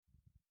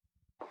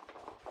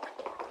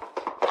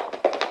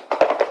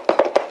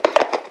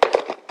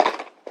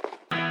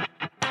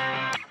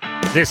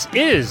This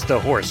is the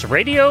Horse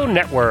Radio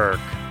Network.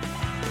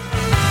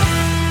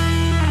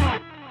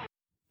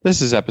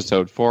 This is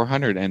episode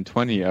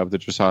 420 of the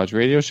Dressage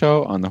Radio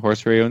Show on the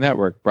Horse Radio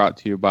Network, brought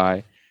to you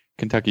by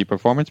Kentucky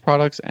Performance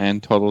Products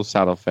and Total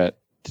Saddle Fit.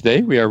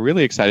 Today, we are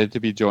really excited to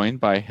be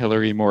joined by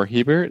Hilary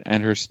Hebert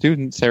and her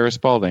student, Sarah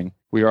Spaulding.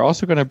 We are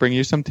also going to bring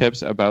you some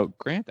tips about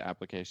grant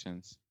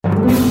applications.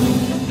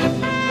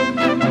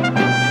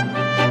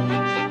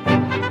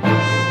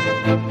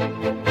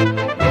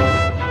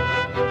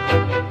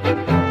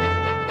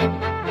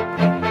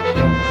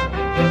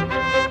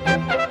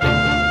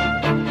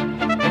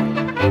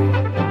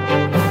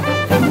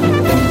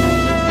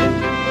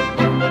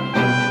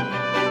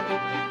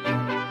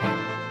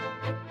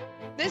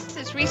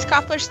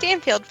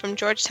 Stanfield from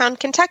Georgetown,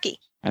 Kentucky.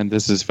 And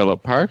this is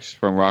Philip Parks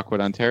from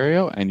Rockwood,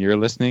 Ontario, and you're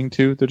listening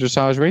to the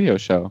Dressage Radio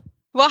Show.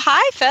 Well,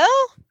 hi, Phil.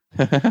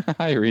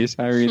 Hi, Reese.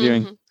 How are you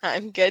doing?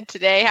 I'm good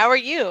today. How are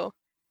you?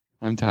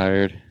 I'm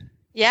tired.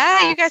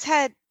 Yeah, you guys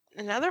had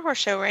another horse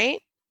show, right?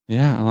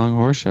 Yeah, a long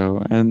horse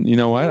show. And you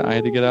know what? I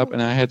had to get up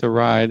and I had to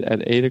ride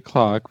at 8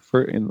 o'clock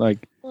for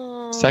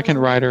second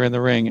rider in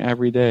the ring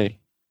every day.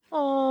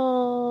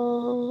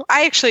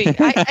 I actually, in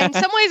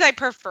some ways, I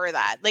prefer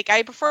that. Like,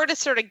 I prefer to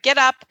sort of get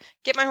up,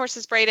 get my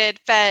horses braided,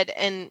 fed,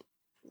 and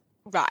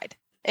ride.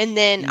 And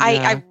then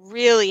I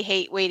really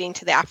hate waiting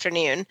to the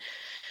afternoon.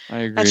 I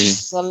agree. That's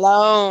just a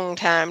long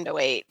time to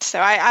wait. So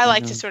I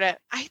like to sort of,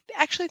 I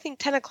actually think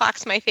 10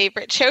 o'clock's my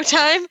favorite show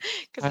time.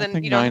 I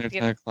think 9 or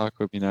 10 o'clock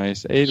would be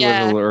nice. 8 was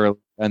a little early.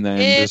 And then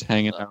just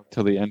hanging out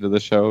till the end of the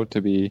show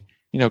to be,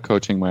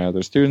 coaching my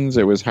other students.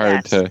 It was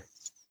hard to...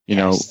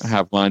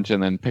 have lunch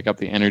and then pick up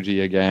the energy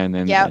again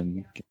and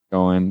get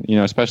going,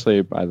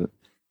 especially by the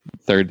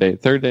third day.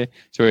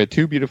 So we had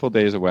 2 beautiful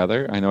days of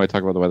weather. I know I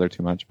talk about the weather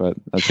too much, but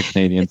that's a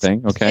Canadian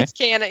thing. Okay. It's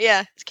Canada.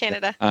 Yeah. It's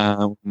Canada.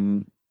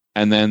 And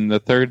then the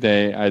third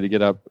day I had to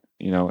get up,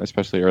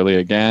 especially early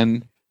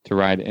again to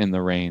ride in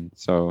the rain.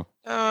 So,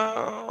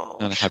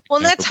 that's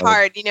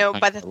hard,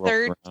 by the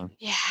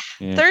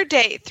third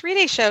day,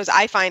 3-day shows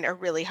I find are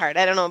really hard.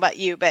 I don't know about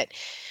you, but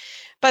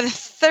by the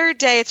third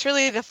day, it's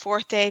really the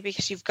fourth day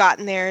because you've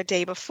gotten there a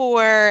day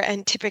before,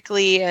 and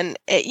typically, by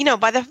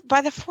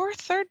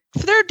the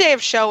third day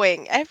of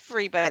showing,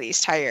 everybody's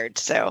tired.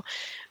 So,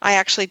 I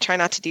actually try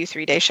not to do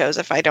 3-day shows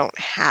if I don't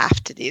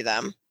have to do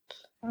them.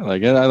 I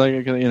like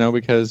it,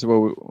 because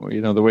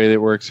the way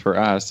it works for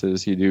us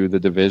is you do the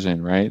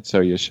division, right?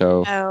 So you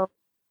show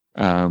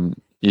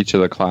each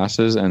of the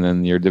classes, and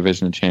then your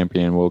division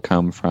champion will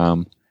come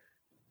from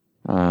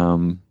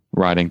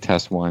riding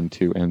test 1,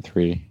 2, and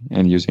 3,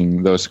 and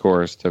using those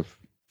scores to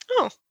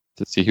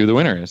see who the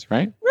winner is,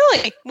 right?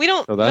 Really? We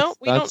don't. So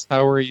that's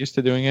how we're used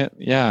to doing it.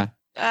 Yeah.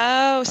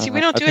 Oh, see, we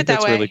don't do it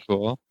that way. That's really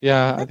cool.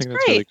 Yeah, I think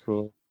that's really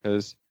cool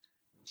because,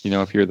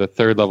 if you're the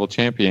third level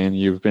champion,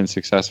 you've been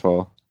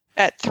successful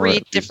at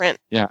 3 different.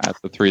 At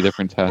the 3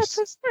 different tests.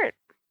 That's so smart.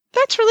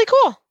 That's really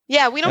cool.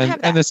 Yeah, we don't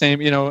have that. And the same,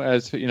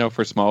 as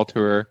for small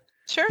tour.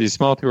 Sure. The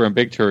small tour and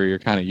big tour, you're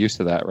kind of used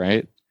to that,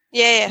 right?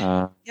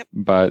 Yeah. Yep.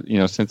 But,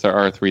 since there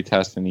are 3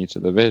 tests in each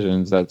of the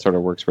divisions, that sort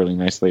of works really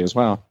nicely as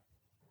well.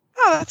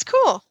 Oh, that's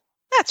cool.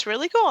 That's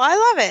really cool.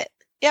 I love it.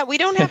 Yeah, we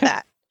don't have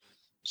that.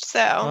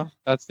 So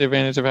that's the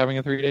advantage of having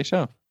a 3-day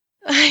show.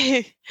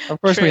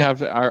 Of course, we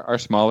have our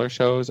smaller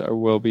shows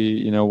will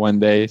be, one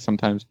day.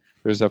 Sometimes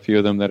there's a few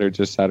of them that are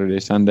just Saturday,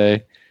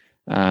 Sunday.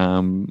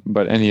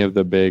 But any of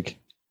the big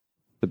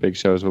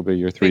shows will be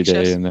your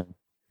 3-day. And then,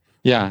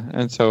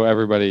 and so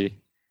everybody...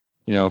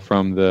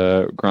 from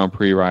the Grand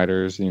Prix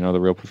riders, the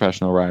real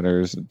professional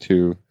riders,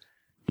 to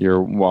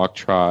your walk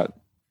trot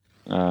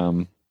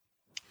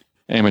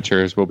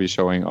amateurs will be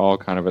showing all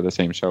kind of at the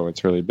same show.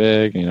 It's really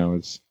big.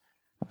 It's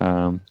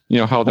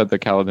held at the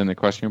Caledon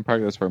Equestrian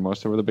Park. That's where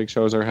most of the big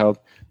shows are held,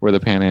 where the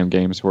Pan Am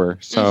Games were.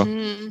 So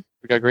we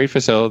got great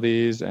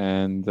facilities,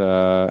 and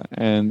I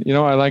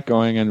like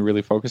going and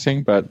really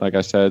focusing. But like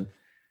I said,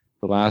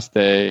 the last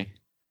day,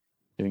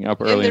 getting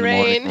up early in the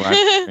morning,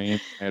 rain,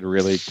 I had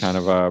really kind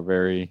of a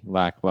very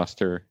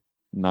lackluster,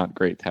 not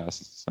great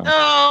test. So.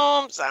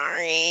 Oh, I'm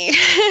sorry.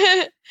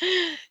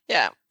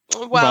 Yeah.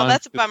 Well,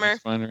 that's a bummer.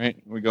 Fun,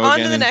 right? We go on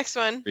again to the next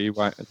one.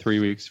 3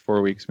 weeks,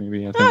 4 weeks,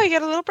 maybe. I think. Oh, you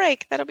get a little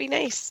break. That'll be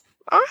nice.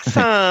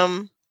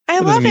 Awesome. I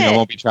love doesn't mean it. I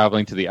won't be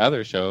traveling to the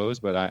other shows,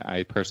 but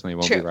I personally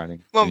won't be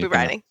riding. Won't be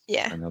riding.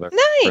 Yeah.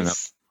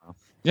 Nice.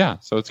 Yeah.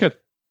 So it's good.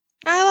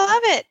 I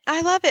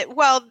love it.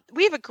 Well,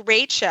 we have a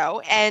great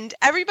show, and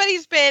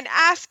everybody's been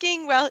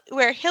asking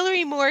where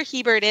Hilary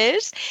Hebert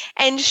is,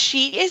 and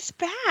she is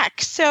back.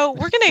 So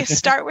we're going to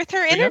start with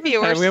her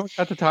interview. We haven't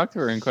got to talk to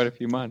her in quite a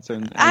few months,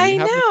 and I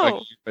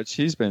know. But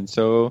she's been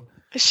so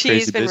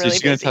she's been really busy.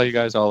 She's going to tell you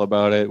guys all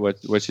about it,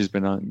 what she's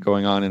been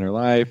going on in her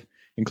life,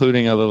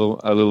 including a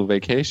little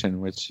vacation,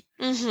 which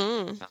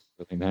sounds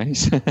really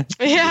nice.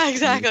 Yeah,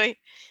 exactly.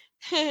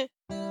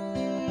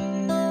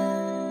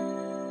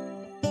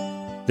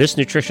 This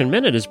Nutrition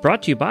Minute is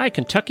brought to you by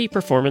Kentucky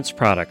Performance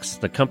Products,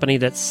 the company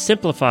that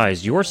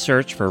simplifies your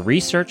search for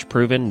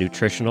research-proven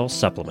nutritional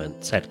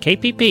supplements at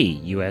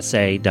kppusa.com.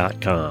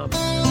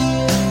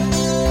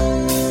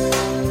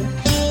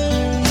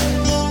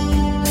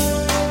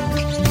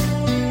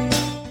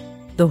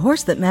 The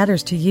horse that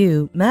matters to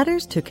you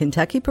matters to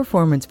Kentucky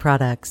Performance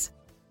Products.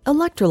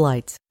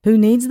 Electrolytes. Who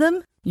needs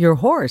them? Your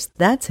horse,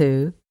 that's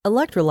who.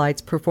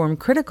 Electrolytes perform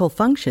critical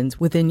functions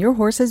within your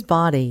horse's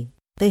body.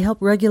 They help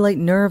regulate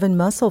nerve and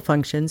muscle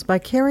functions by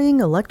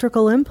carrying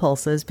electrical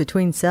impulses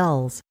between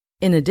cells.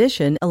 In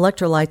addition,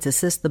 electrolytes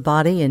assist the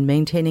body in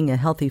maintaining a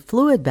healthy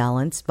fluid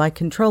balance by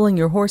controlling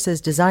your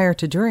horse's desire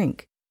to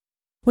drink.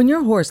 When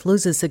your horse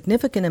loses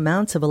significant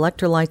amounts of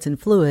electrolytes and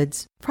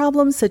fluids,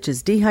 problems such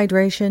as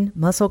dehydration,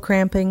 muscle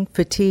cramping,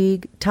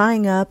 fatigue,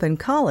 tying up, and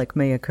colic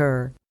may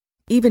occur.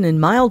 Even in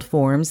mild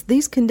forms,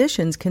 these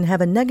conditions can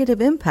have a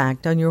negative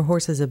impact on your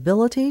horse's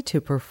ability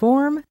to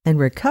perform and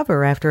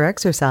recover after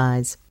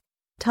exercise.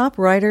 Top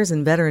riders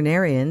and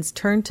veterinarians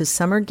turn to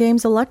Summer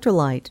Games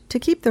Electrolyte to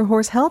keep their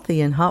horse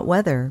healthy in hot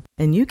weather,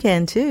 and you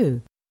can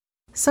too.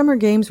 Summer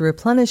Games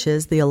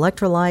replenishes the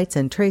electrolytes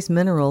and trace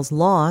minerals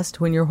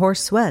lost when your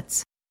horse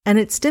sweats, and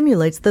it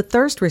stimulates the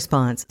thirst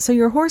response so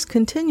your horse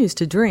continues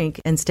to drink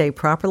and stay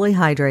properly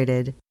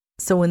hydrated.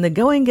 So when the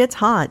going gets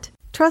hot,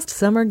 trust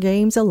Summer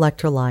Games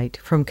Electrolyte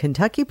from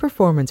Kentucky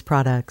Performance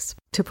Products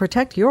to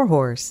protect your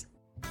horse.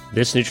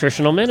 This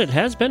Nutritional Minute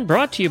has been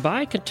brought to you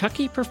by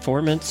Kentucky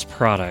Performance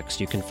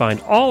Products. You can find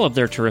all of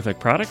their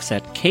terrific products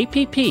at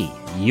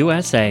kppusa.com.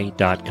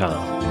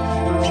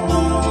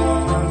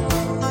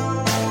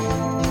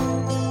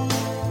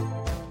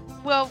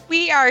 Well,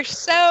 we are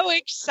so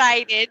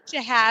excited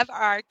to have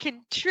our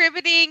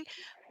contributing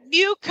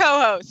new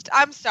co-host.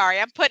 I'm sorry,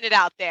 I'm putting it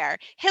out there.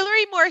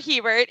 Hilary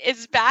Hebert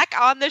is back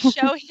on the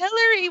show.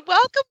 Hilary,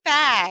 welcome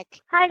back.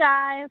 Hi,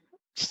 guys.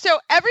 So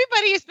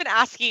everybody has been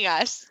asking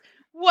us,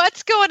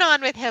 what's going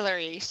on with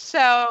Hilary?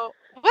 So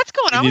what's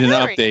going on with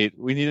Hilary?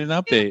 We need an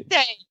update.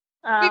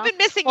 We've been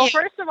missing you. Well,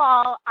 first of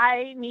all,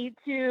 I need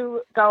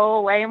to go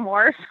away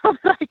more so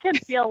that I can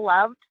feel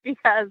loved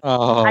because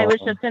I was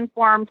just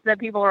informed that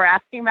people were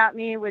asking about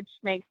me, which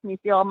makes me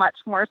feel much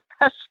more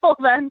special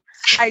than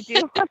I do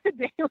on a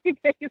daily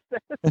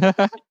basis.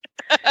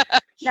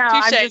 No,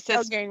 I'm just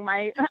joking.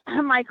 My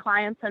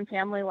clients and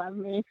family love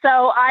me.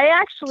 So I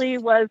actually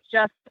was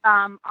just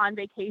on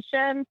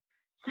vacation.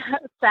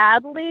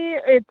 Sadly,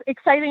 it's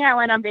exciting I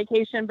went on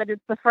vacation, but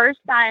it's the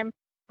first time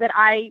that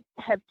I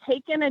have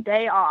taken a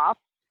day off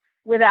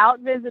without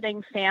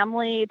visiting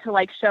family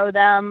to show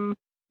them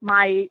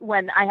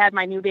when I had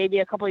my new baby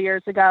a couple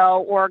years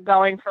ago or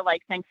going for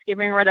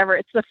Thanksgiving or whatever.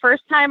 It's the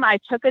first time I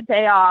took a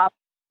day off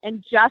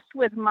and just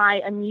with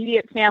my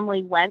immediate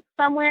family went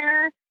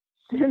somewhere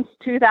since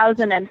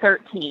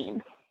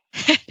 2013.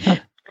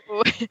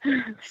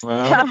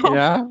 Well,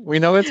 yeah, we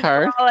know it's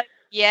hard.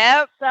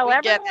 Yep. So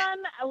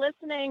everyone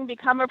listening,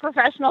 become a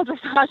professional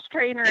dressage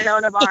trainer and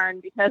own a barn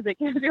because it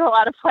gives you a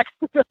lot of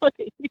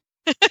flexibility.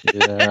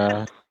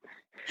 Yeah.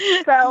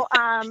 So,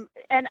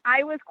 and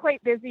I was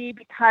quite busy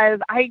because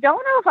I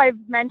don't know if I've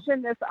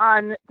mentioned this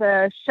on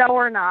the show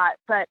or not,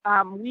 but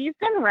we've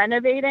been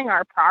renovating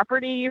our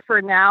property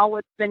for now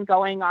what's been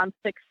going on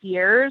 6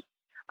 years.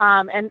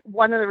 And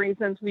one of the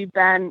reasons we've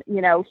been,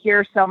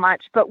 here so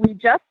much, but we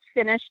just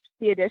finished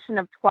the addition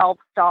of 12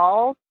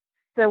 stalls.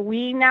 So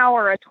we now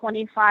are a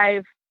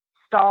 25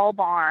 stall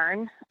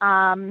barn.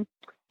 And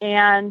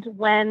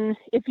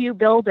if you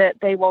build it,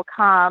 they will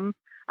come.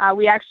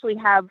 We actually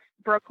have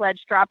Brookledge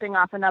dropping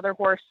off another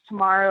horse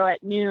tomorrow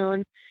at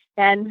noon.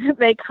 And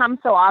they come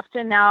so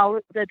often now,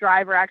 the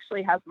driver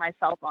actually has my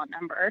cell phone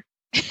number.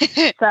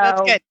 So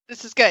that's good.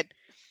 This is good.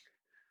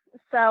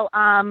 So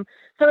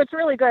it's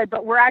really good,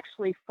 but we're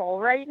actually full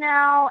right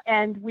now,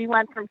 and we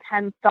went from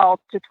 10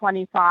 stalls to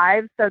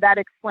 25. So that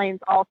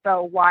explains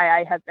also why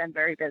I have been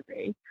very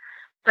busy.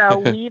 So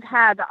we've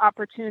had the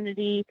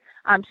opportunity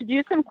to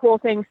do some cool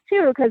things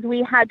too, because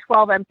we had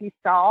 12 empty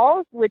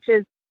stalls, which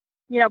is,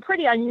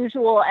 pretty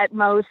unusual at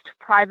most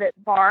private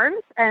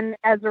barns. And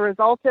as a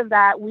result of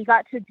that, we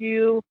got to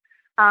do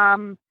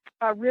a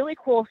really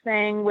cool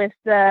thing with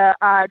the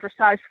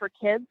Dressage for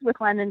Kids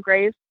with London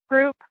Gray's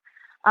group.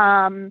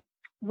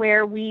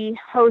 Where we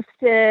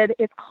hosted,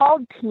 it's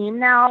called Team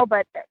now,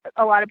 but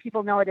a lot of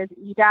people know it as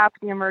EDAP,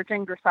 the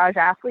Emerging Dressage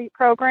Athlete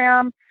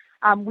Program.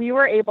 We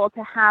were able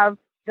to have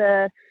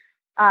the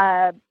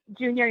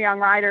junior young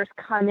riders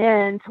come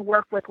in to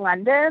work with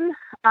London,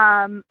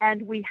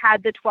 and we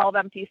had the 12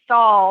 empty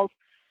stalls,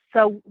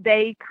 so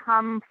they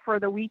come for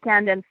the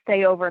weekend and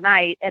stay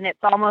overnight, and it's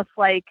almost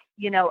like,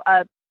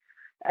 a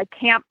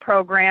camp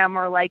program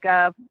or like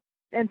a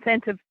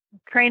incentive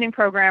training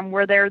program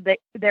where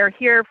they're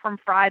here from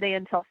Friday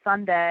until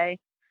Sunday.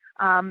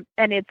 And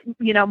it's,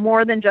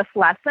 more than just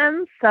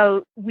lessons.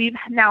 So we've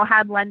now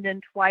had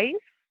London twice.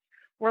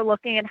 We're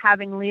looking at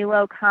having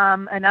Lilo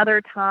come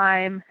another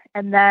time.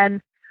 And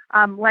then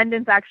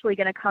London's actually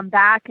going to come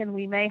back, and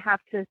we may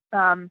have to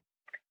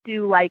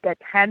do a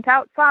tent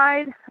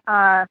outside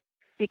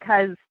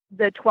because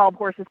the 12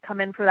 horses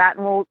come in for that.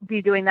 And we'll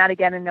be doing that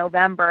again in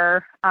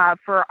November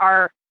for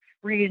our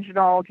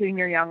regional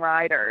junior young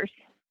riders.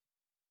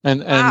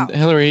 And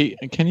Hilary,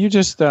 can you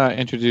just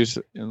introduce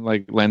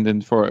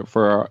London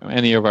for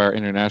any of our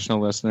international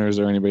listeners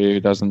or anybody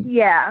who doesn't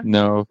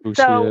know who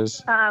she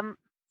is?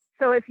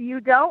 So if you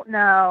don't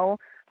know,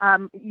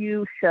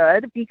 you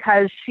should,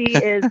 because she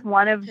is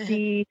one of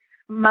the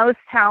most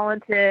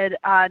talented.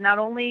 Not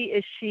only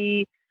is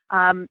she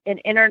was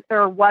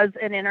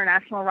an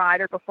international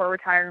rider before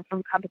retiring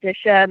from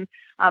competition.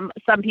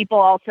 Some people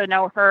also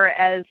know her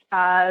as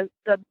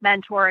the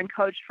mentor and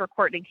coach for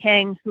Courtney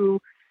King,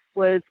 who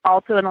was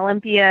also an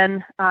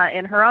Olympian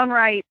in her own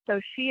right.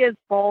 So she is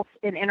both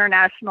an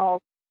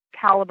international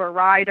caliber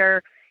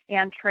rider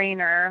and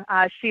trainer.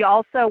 She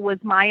also was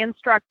my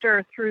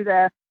instructor through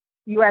the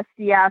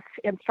USDF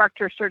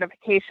instructor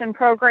certification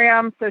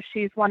program. So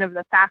she's one of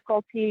the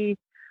faculty,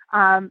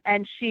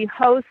 and she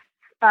hosts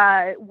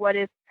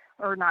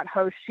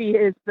she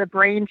is the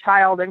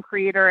brainchild and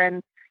creator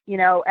and,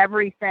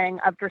 everything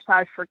of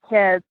Dressage for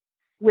Kids,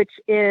 which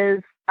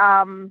is,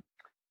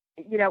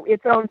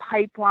 its own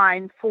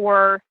pipeline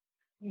for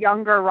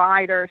younger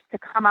riders to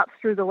come up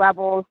through the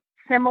levels,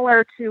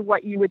 similar to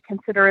what you would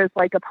consider as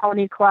like a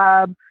pony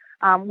club,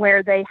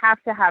 where they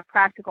have to have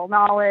practical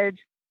knowledge.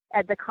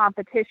 At the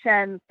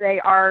competitions, they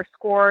are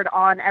scored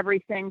on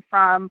everything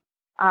from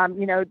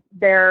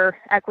their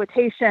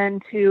equitation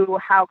to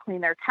how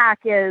clean their tack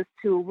is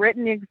to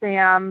written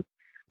exams.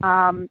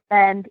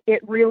 And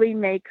it really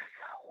makes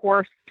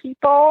horse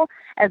people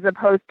as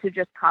opposed to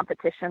just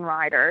competition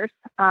riders.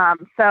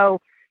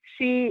 So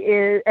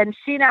she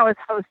now is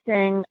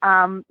hosting,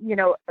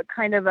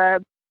 kind of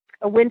a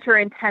winter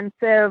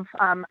intensive.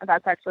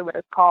 That's actually what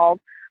it's called,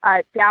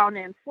 down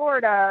in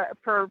Florida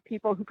for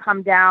people who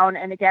come down.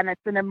 And again,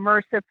 it's an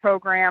immersive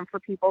program for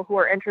people who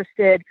are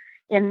interested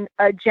in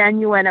a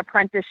genuine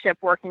apprenticeship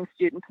working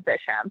student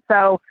position.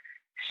 So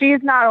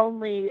she's not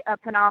only a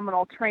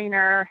phenomenal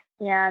trainer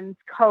and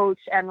coach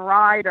and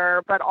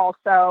rider, but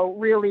also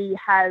really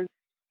has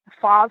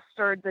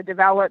fostered the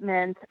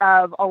development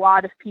of a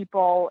lot of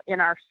people in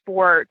our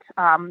sport,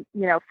 from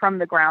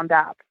the ground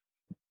up.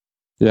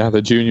 Yeah,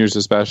 the juniors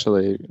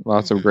especially,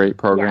 lots of great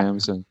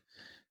programs, and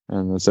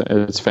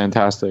it's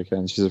fantastic,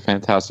 and she's a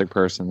fantastic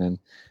person,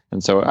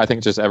 and so I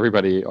think just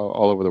everybody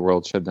all over the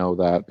world should know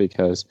that,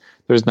 because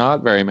there's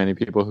not very many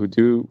people who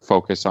do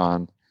focus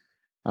on,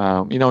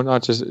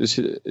 not just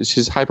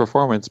she's high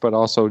performance, but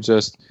also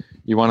just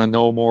you want to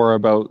know more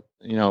about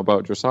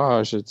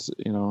dressage.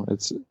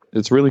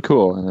 It's really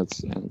cool, and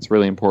it's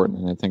really important,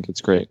 and I think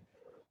it's great.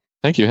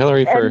 Thank you,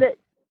 Hilary,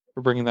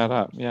 for bringing that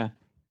up. Yeah.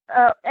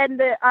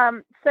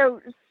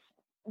 So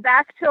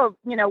back to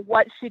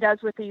what she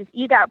does with these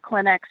EDAP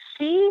clinics,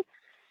 she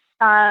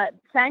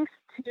thanks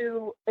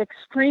to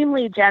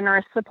extremely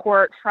generous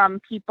support from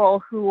people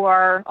who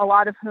are, a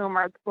lot of whom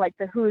are like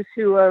the who's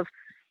who of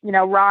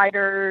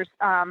riders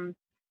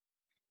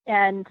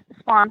and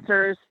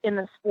sponsors in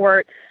the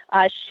sport.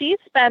 She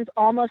spends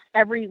almost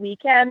every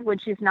weekend when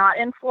she's not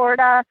in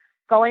Florida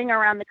going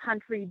around the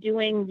country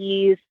doing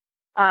these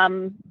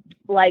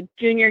like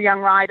junior young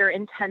rider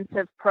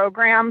intensive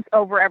programs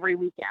over every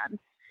weekend.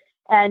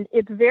 And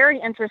it's very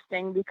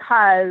interesting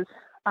because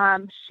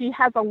she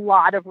has a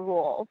lot of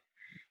rules.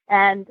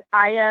 And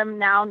I am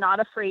now not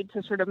afraid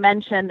to sort of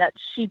mention that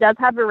she does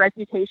have a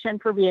reputation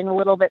for being a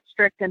little bit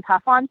strict and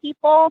tough on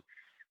people.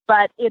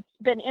 But it's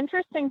been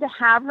interesting to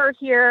have her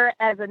here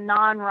as a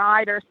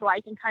non-rider so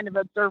I can kind of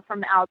observe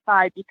from the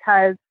outside,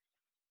 because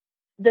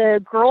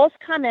the girls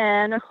come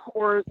in,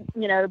 or,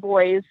 the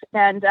boys,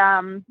 and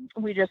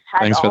we just had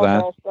Thanks all for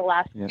that. girls the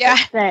last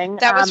thing.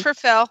 That was for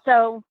Phil.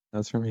 So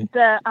that's for me.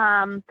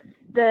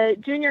 The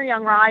junior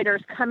young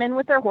riders come in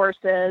with their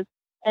horses,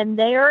 and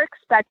they are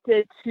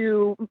expected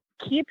to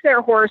keep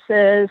their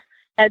horses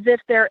as if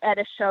they're at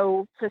a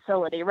show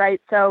facility, right?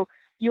 So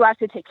you have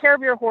to take care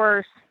of your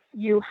horse.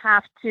 You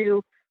have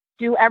to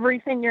do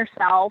everything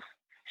yourself.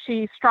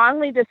 She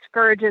strongly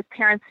discourages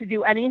parents to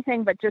do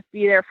anything but just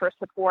be there for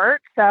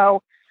support.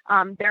 So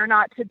they're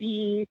not to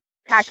be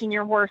packing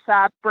your horse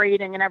up,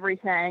 braiding and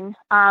everything.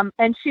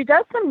 And she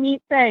does some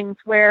neat things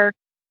where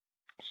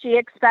she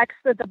expects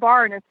that the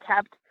barn is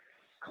kept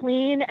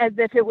clean as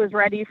if it was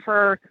ready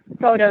for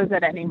photos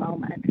at any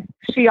moment.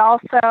 She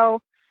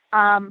also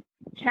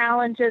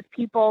challenges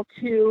people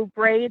to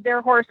braid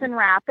their horse and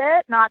wrap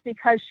it, not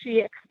because she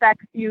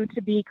expects you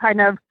to be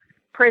kind of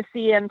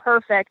prissy and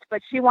perfect,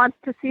 but she wants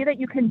to see that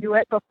you can do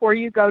it before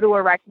you go to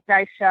a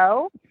recognized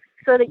show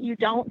so that you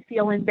don't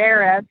feel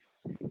embarrassed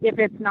if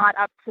it's not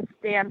up to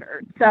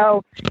standard.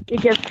 So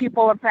it gives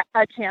people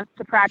a chance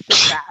to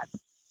practice that.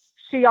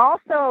 She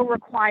also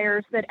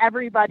requires that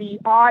everybody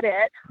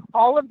audit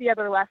all of the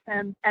other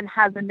lessons and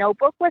has a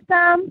notebook with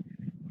them.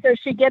 So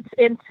she gets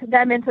into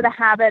the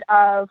habit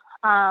of,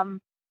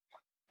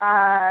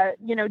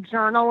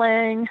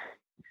 journaling,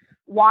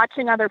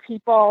 watching other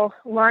people,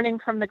 learning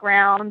from the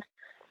ground.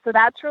 So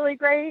that's really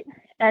great.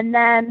 And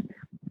then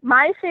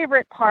my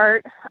favorite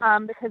part,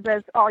 because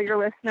as all your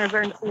listeners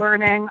are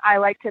learning, I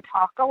like to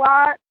talk a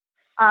lot,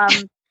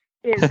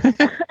 is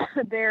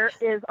there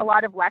is a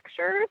lot of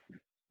lectures.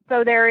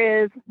 So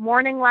there is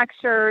morning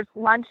lectures,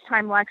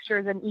 lunchtime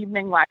lectures, and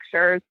evening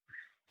lectures.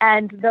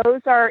 And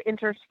those are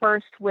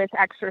interspersed with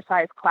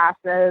exercise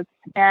classes.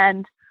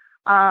 And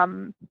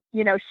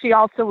She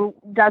also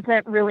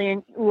doesn't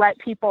really let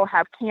people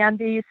have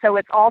candy. So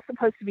it's all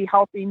supposed to be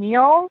healthy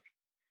meals.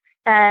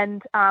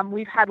 And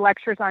we've had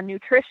lectures on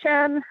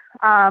nutrition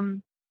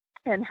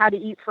and how to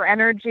eat for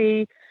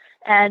energy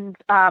and,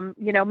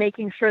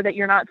 making sure that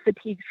you're not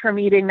fatigued from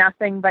eating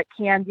nothing but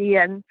candy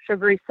and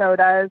sugary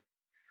sodas.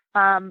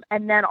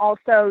 And then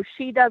also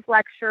she does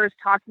lectures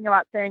talking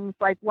about things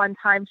like one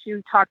time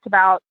she talked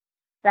about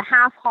the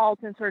half halt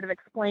and sort of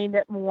explained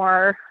it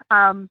more.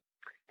 And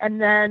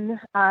then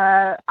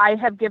I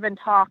have given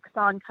talks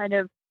on kind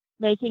of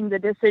making the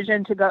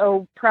decision to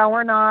go pro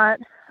or not.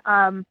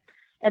 And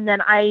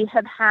then I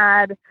have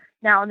had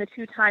now in the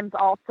 2 times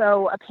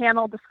also a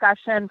panel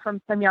discussion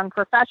from some young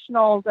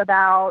professionals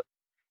about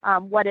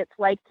what it's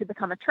like to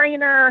become a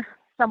trainer.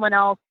 Someone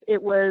else,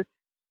 it was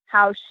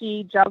how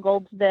she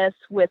juggled this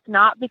with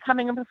not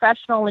becoming a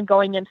professional and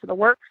going into the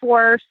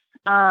workforce.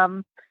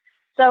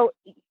 So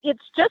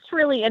it's just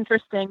really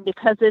interesting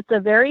because it's a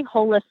very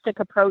holistic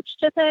approach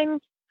to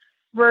things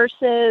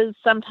versus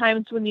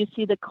sometimes when you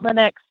see the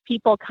clinics,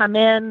 people come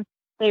in,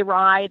 they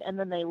ride, and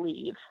then they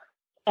leave.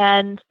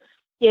 And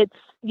it's,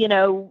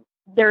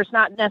 there's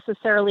not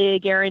necessarily a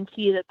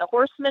guarantee that the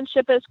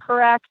horsemanship is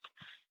correct.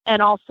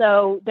 And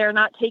also they're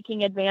not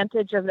taking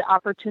advantage of the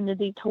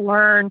opportunity to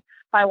learn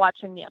by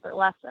watching the other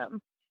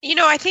lesson.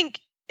 I think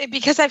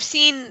because I've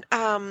seen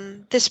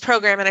this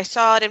program and I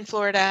saw it in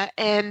Florida,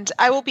 and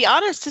I will be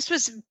honest, this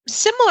was a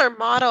similar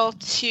model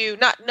to,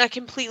 not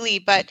completely,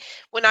 but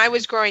when I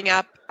was growing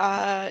up,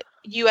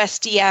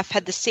 USDF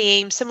had the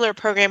similar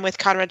program with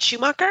Conrad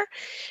Schumacher.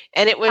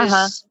 And it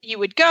was, you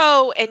would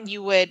go and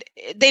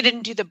they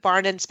didn't do the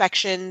barn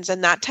inspections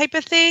and that type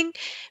of thing,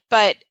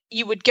 but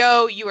you would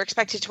go, you were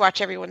expected to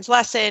watch everyone's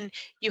lesson.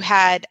 You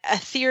had a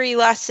theory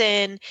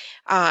lesson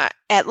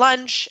at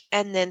lunch,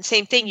 and then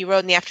same thing, you rode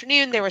in the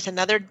afternoon. There was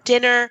another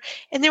dinner,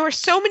 and there were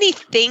so many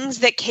things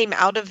that came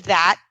out of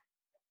that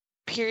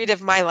period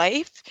of my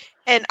life.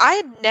 And I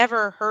had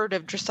never heard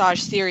of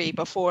dressage theory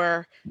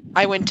before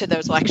I went to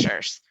those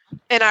lectures.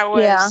 And I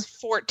was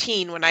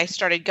 14 when I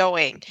started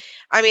going.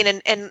 I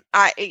mean, and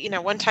I,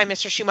 one time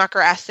Mr. Schumacher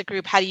asked the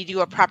group, how do you do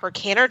a proper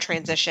canter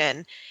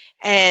transition?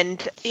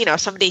 And,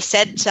 somebody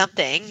said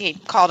something, he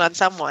called on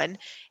someone,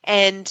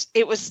 and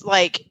it was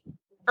like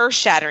earth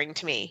shattering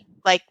to me.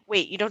 Like,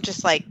 wait, you don't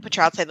just like put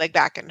your outside leg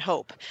back and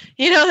hope,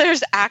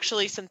 there's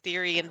actually some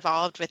theory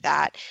involved with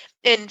that.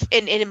 And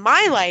in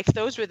my life,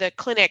 those were the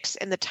clinics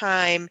and the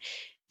time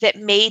that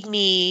made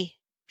me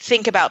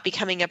think about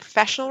becoming a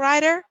professional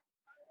rider.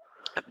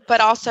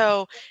 But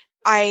also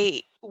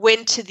I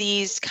went to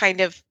these kind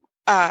of,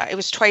 it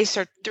was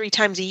 2 or 3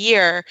 times a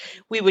year,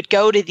 we would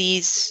go to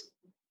these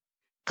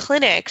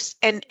clinics,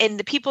 and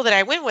the people that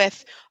I went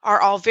with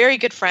are all very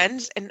good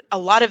friends, and a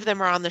lot of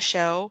them are on the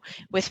show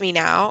with me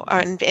now,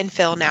 and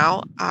Phil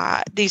now.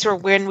 These were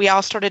when we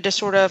all started to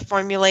sort of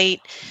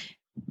formulate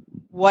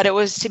what it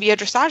was to be a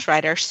dressage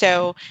rider.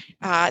 So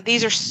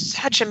these are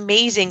such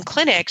amazing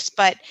clinics,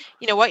 but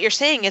what you're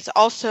saying is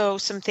also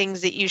some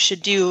things that you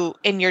should do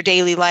in your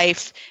daily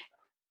life,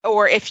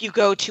 or if you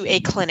go to a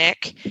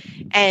clinic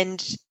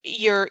and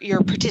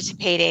you're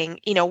participating,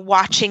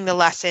 watching the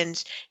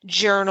lessons,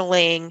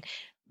 journaling.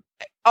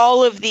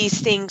 All of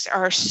these things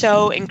are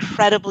so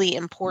incredibly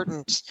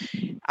important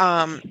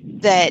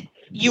that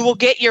you will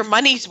get your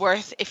money's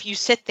worth if you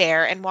sit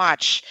there and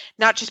watch,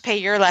 not just pay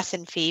your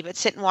lesson fee, but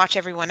sit and watch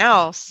everyone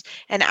else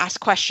and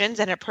ask questions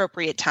at an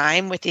appropriate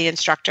time with the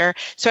instructor.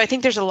 So I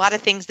think there's a lot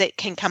of things that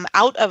can come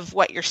out of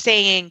what you're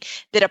saying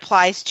that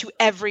applies to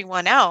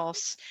everyone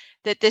else,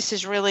 that this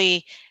is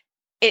really,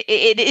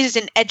 it is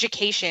an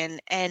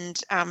education.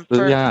 And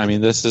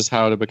this is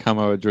how to become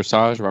a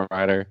dressage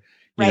rider.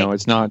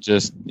 It's not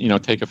just,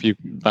 take a few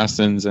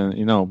lessons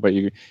and, but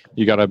you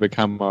got to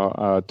become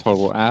a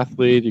total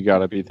athlete. You got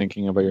to be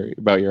thinking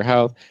about your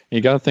health. And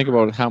you got to think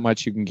about how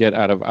much you can get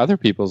out of other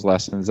people's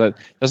lessons. That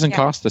doesn't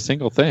cost a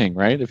single thing,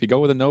 right? If you go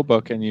with a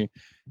notebook and you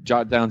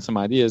jot down some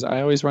ideas,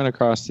 I always run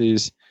across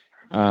these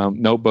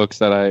notebooks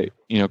that I,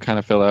 kind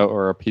of fill out,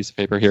 or a piece of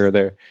paper here or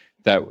there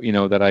that,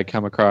 that I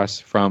come across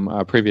from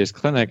a previous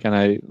clinic, and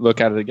I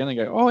look at it again and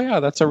go, oh yeah,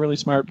 that's a really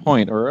smart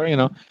point.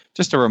 Or,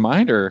 just a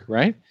reminder,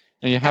 right?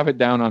 And you have it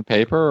down on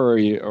paper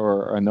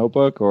or a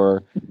notebook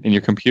or in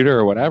your computer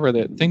or whatever,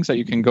 that things that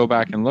you can go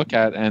back and look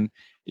at, and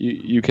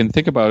you can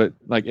think about it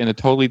like in a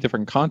totally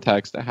different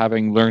context,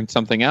 having learned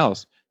something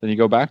else, then you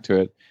go back to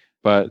it.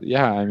 But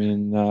yeah,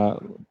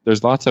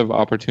 there's lots of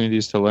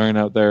opportunities to learn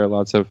out there,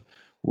 lots of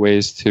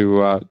ways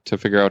to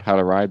figure out how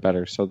to ride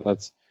better. So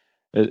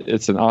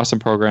it's an awesome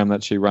program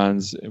that she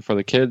runs for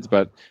the kids,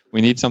 but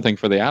we need something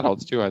for the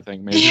adults too, I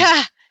think. Maybe.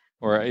 Yeah.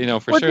 Or,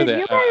 for sure,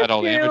 the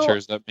adult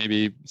amateurs that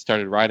maybe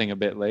started riding a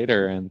bit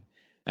later, and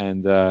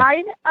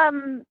I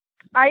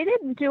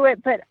didn't do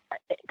it, but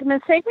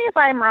mistake me if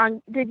I'm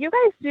wrong. Did you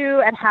guys do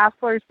at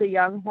Hassler's the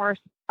Young Horse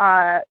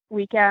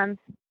weekend?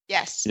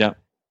 Yes. Yeah.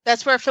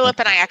 That's where Philip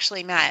and I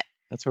actually met.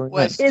 That's where we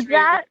met. Is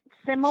that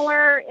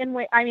similar in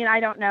way?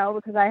 I don't know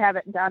because I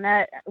haven't done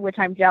it, which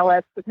I'm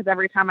jealous because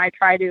every time I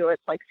try to,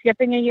 it's like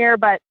skipping a year.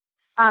 But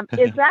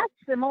Is that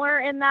similar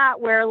in that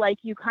where like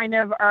you kind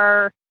of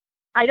are,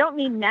 I don't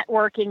mean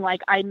networking,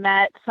 like I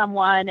met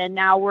someone and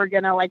now we're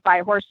going to like buy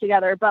a horse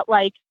together, but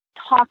like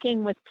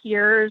talking with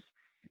peers,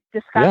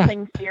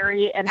 discussing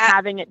theory and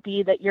having it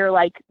be that you're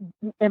like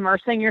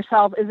immersing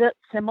yourself. Is it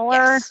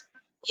similar?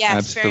 Yes,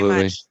 absolutely.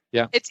 Very much.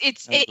 Yeah,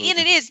 and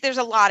it is. There's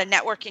a lot of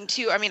networking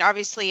too. I mean,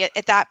 obviously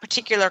at that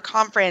particular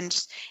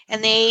conference,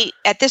 and they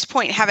at this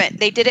point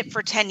they did it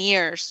for 10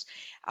 years.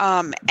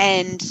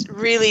 And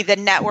really the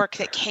network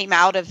that came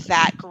out of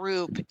that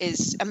group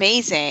is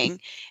amazing.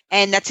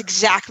 And that's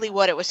exactly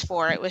what it was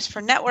for. It was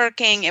for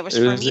networking. It was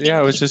for meeting people.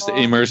 It was just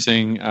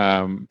immersing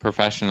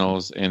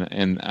professionals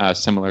in a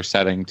similar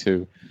setting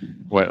to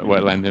what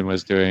Lendon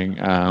was doing.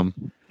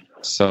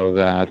 So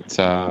that,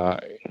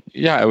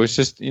 it was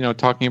just,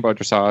 talking about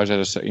dressage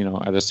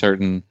at a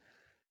certain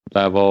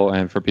level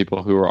and for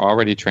people who are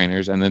already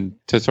trainers, and then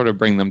to sort of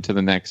bring them to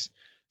the next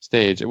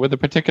stage with a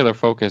particular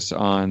focus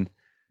on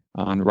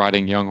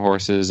riding young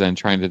horses and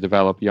trying to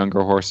develop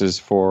younger horses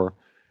for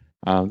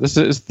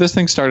this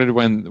thing started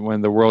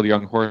when the World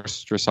Young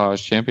Horse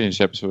Dressage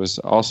Championships was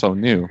also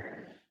new,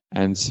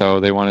 and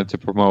so they wanted to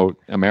promote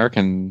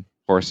American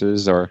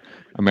horses or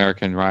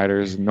American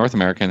riders, North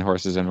American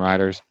horses and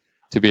riders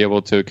to be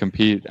able to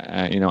compete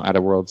at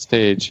a world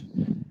stage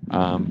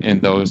in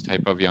those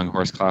type of young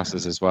horse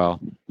classes as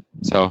well.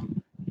 So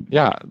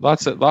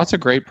lots of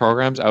great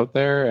programs out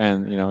there,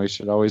 and we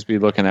should always be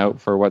looking out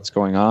for what's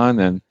going on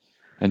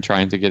and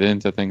trying to get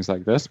into things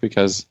like this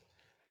because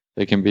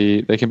they can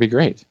be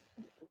great.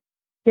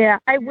 Yeah,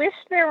 I wish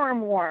there were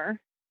more.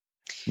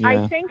 Yeah.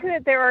 I think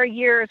that there are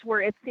years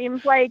where it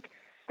seems like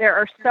there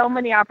are so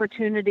many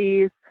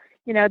opportunities.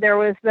 There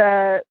was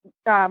the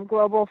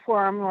Global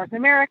Forum North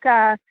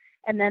America,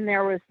 and then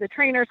there was the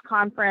Trainers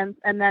Conference,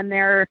 and then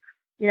there,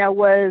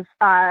 was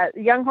the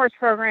Young Horse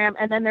Program,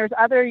 and then there's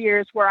other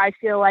years where I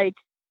feel like,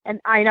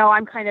 and I know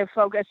I'm kind of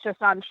focused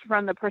just on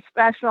from the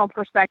professional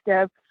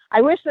perspective,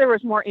 I wish there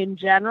was more in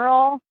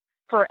general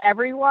for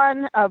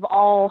everyone of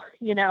all,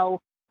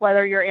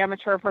 whether you're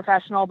amateur or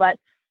professional, but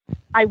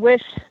I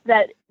wish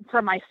that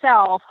for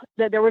myself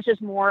that there was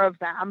just more of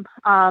them.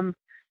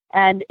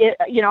 And it,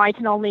 I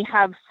can only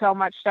have so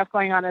much stuff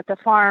going on at the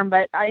farm,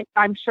 but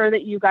I'm sure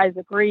that you guys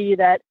agree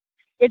that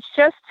it's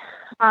just,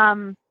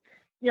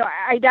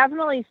 I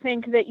definitely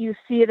think that you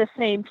see the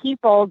same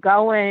people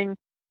going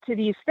to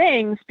these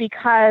things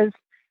because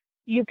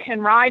you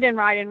can ride and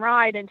ride and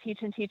ride and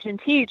teach and teach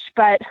and teach,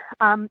 but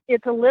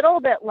it's a little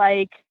bit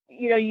like,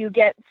 you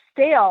get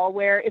stale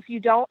where if you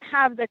don't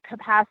have the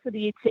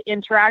capacity to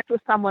interact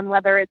with someone,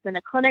 whether it's in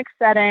a clinic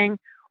setting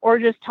or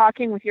just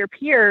talking with your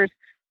peers,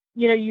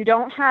 you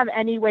don't have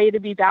any way to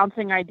be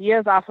bouncing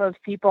ideas off of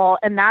people.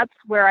 And that's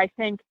where I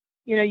think,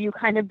 you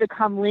kind of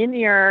become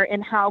linear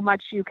in how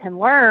much you can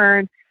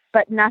learn,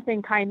 but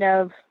nothing kind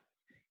of,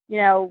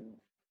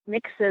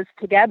 mixes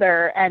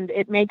together, and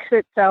it makes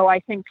it so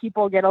I think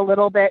people get a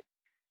little bit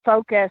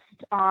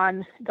focused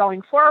on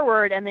going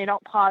forward and they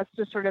don't pause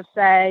to sort of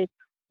say,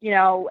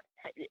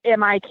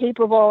 am I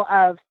capable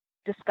of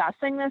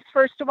discussing this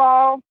first of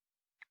all?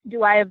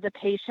 Do I have the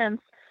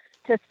patience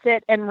to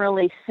sit and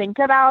really think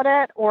about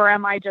it, or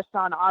am I just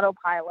on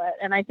autopilot?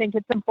 And I think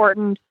it's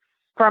important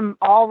from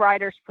all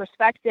riders'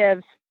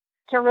 perspectives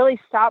to really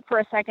stop for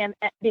a second,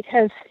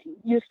 because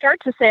you start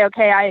to say,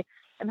 okay, I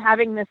am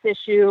having this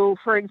issue,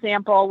 for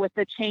example, with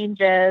the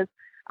changes,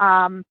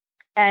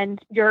 and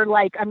you're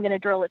like, I'm going to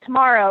drill it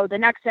tomorrow. The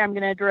next day I'm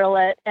going to drill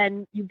it.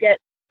 And you get,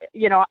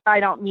 I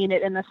don't mean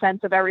it in the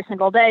sense of every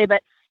single day,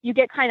 but you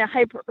get kind of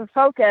hyper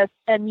focused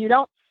and you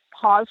don't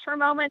pause for a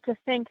moment to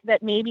think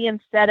that maybe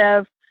instead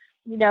of,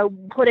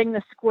 putting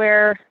the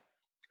square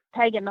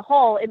peg in the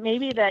hole, it may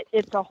be that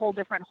it's a whole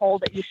different hole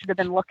that you should have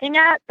been looking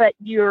at, but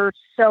you're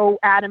so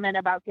adamant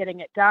about getting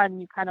it done,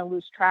 you kind of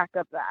lose track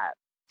of that.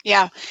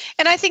 Yeah.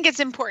 And I think it's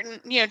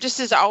important, just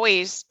as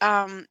always,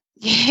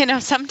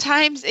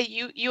 sometimes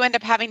you end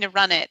up having to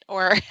run it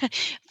or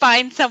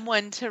find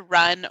someone to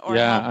run or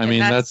help. I mean,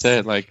 that's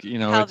it. Like,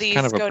 it's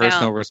kind of a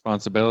personal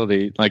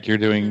responsibility like you're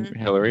doing, mm-hmm.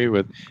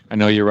 Hilary, I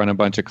know you run a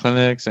bunch of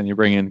clinics and you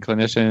bring in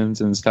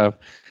clinicians and stuff.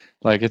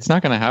 Like, it's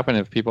not going to happen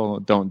if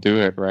people don't do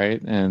it,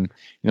 right? And,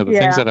 the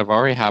things that have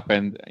already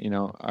happened,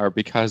 are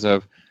because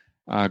of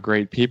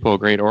great people,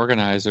 great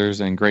organizers,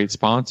 and great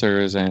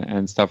sponsors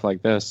and stuff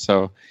like this.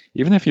 So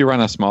even if you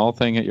run a small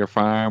thing at your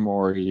farm,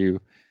 or you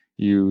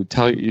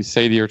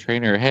say to your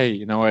trainer, hey,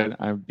 you know what,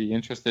 I'd be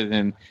interested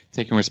in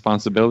taking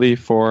responsibility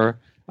for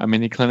a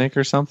mini clinic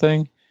or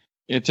something.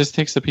 It just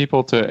takes the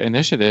people to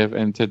initiative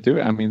and to do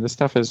it. I mean, this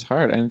stuff is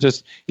hard. And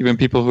just even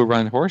people who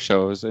run horse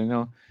shows,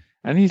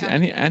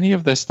 any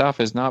of this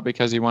stuff is not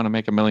because you want to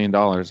make $1 million.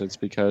 It's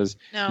because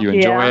you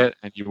enjoy it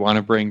and you want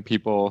to bring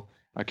people,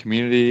 a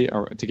community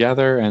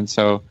together. And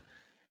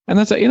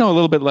that's, a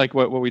little bit like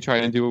what we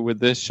try to do with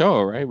this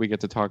show, right? We get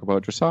to talk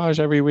about dressage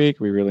every week.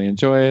 We really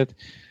enjoy it.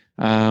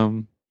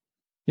 So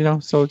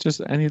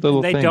just any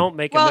little thing. They don't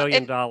make $1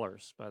 million, by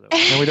the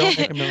way. No, we don't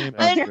make $1 million.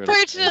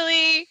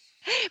 Unfortunately.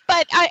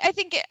 But I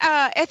think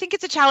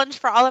it's a challenge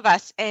for all of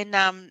us.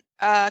 And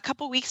a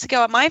couple weeks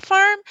ago at my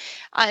farm,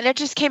 and it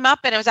just came up,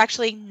 and it was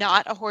actually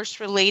not a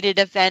horse-related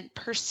event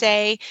per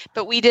se,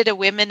 but we did a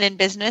Women in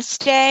Business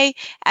Day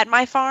at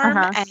my farm,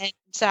 and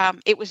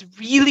it was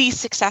really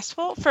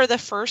successful for the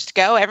first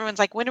go. Everyone's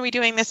like, when are we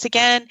doing this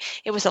again?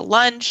 It was a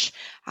lunch,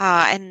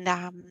 and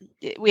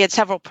we had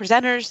several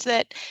presenters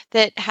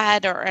that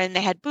had, and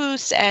they had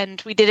booths,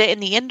 and we did it in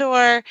the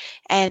indoor,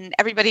 and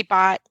everybody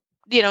bought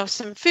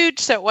some food,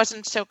 so it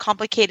wasn't so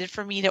complicated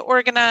for me to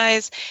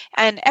organize,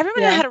 and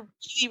everyone had a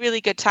really,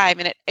 really good time.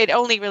 And it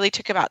only really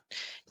took about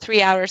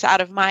 3 hours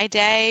out of my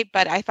day,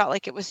 but I felt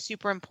like it was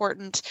super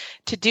important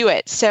to do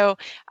it. So,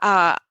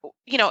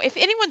 if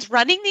anyone's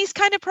running these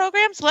kind of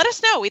programs, let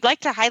us know. We'd like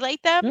to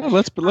highlight them. Yeah,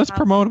 let's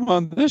promote them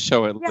on this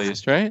show at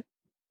least, right?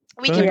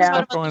 We can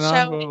promote them on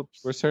the show.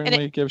 We'll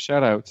certainly give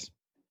shout outs.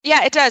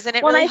 Yeah, it does, and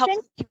it really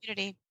helps the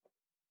community.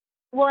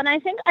 Well, and I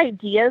think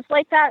ideas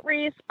like that,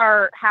 Reese,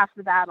 are half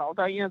the battle.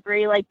 Don't you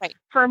agree? Like,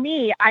 for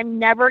me, I'm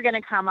never going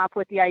to come up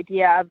with the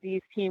idea of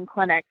these team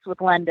clinics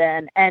with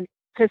London and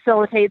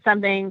facilitate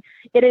something.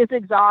 It is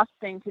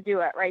exhausting to do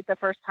it, right, the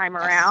first time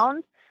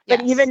around.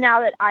 But even now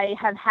that I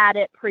have had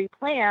it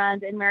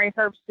pre-planned, and Mary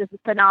Herbst is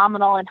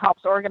phenomenal and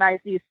helps organize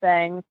these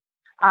things,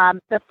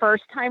 the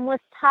first time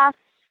was tough.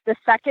 The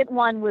second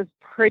one was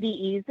pretty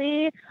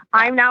easy.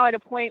 I'm now at a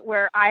point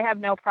where I have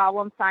no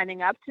problem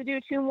signing up to do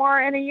 2 more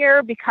in a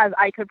year because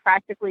I could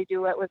practically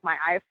do it with my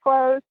eyes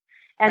closed.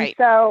 And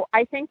so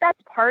I think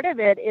that's part of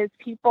it, is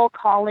people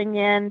calling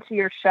in to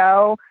your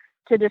show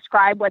to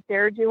describe what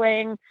they're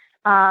doing.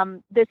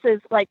 This is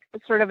like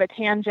sort of a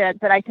tangent,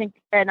 but I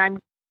think, and I'm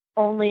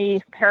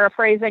only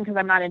paraphrasing because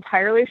I'm not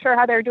entirely sure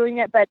how they're doing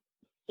it, but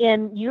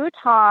in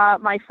Utah,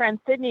 my friend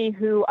Sydney,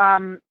 who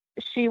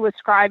she was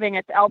scribing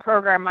at the L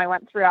program I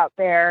went through out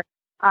there,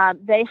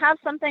 they have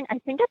something, I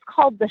think it's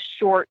called the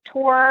Short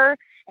Tour.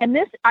 And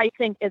this, I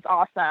think, is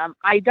awesome.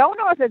 I don't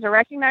know if it's a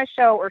recognized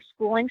show or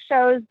schooling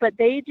shows, but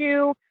they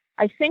do,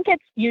 I think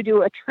you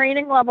do a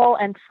training level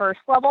and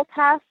first level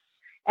test,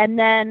 and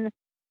then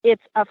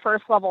it's a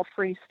first level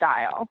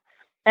freestyle.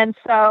 And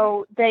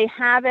so they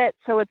have it,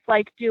 so it's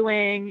like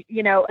doing, a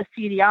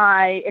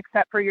CDI,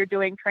 except for you're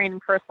doing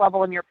training first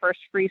level and your first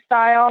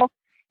freestyle.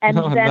 And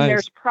then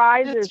there's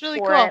prizes really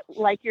for it,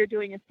 like you're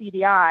doing a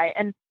CDI.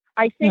 And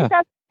I think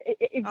that's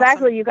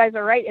exactly, awesome. You guys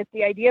are right. It's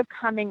the idea of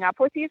coming up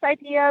with these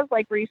ideas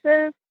like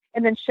Reese's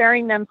and then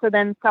sharing them, so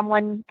then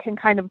someone can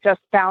kind of just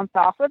bounce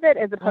off of it,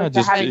 as opposed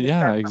to having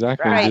to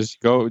exactly.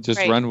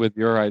 Just run with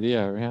your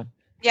idea. Yeah.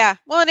 Yeah.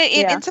 Well,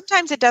 and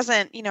sometimes it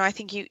doesn't, I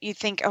think you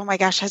think, oh my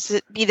gosh, has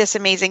it be this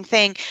amazing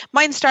thing?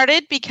 Mine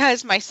started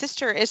because my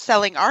sister is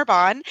selling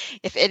Arbonne,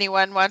 if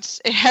anyone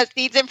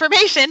needs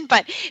information,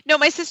 but no,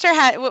 my sister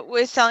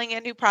was selling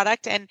a new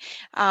product and,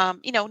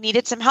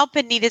 needed some help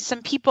and needed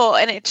some people,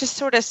 and it just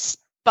sort of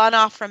spun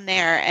off from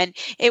there. And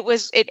it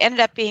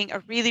ended up being a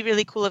really,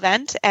 really cool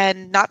event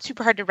and not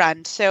super hard to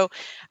run. So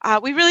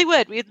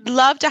we'd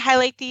love to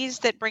highlight these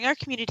that bring our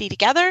community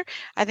together.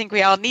 I think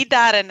we all need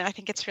that, and I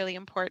think it's really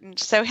important.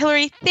 So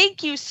Hilary,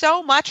 thank you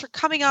so much for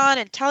coming on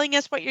and telling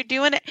us what you're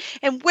doing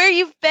and where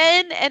you've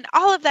been and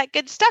all of that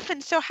good stuff.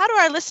 And so how do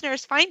our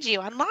listeners find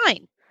you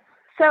online?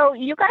 So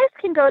you guys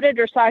can go to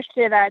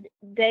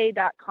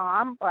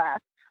dressagetoday.com.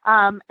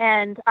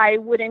 And I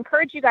would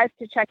encourage you guys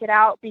to check it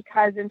out,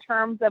 because in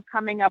terms of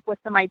coming up with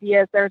some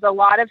ideas, there's a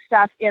lot of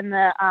stuff in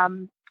the,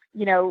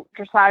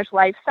 Dressage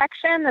Life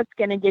section that's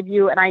going to give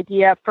you an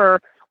idea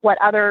for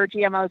what other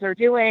GMOs are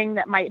doing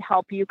that might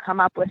help you come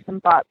up with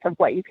some thoughts of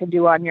what you can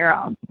do on your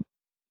own.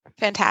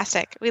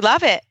 Fantastic. We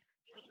love it.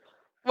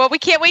 Well, we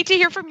can't wait to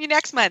hear from you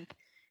next month.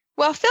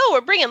 Well, Phil,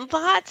 we're bringing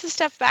lots of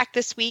stuff back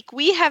this week.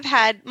 We have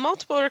had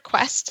multiple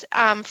requests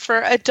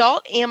for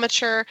adult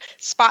amateur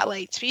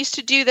spotlights. We used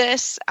to do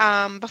this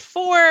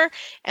before,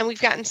 and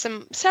we've gotten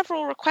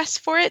several requests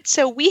for it.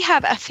 So we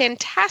have a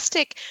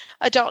fantastic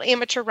adult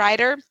amateur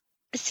rider,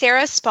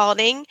 Sarah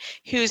Spaulding,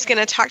 who's going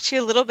to talk to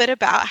you a little bit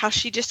about how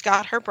she just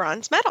got her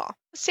bronze medal.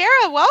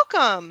 Sarah,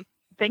 welcome.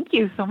 Thank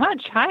you so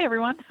much. Hi,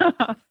 everyone.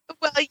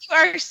 Well, you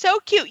are so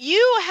cute.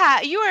 You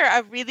are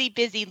a really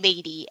busy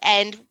lady,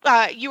 and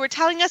you were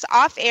telling us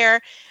off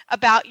air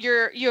about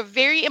your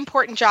very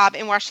important job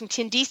in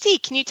Washington, D.C.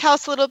 Can you tell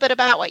us a little bit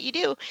about what you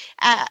do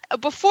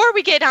before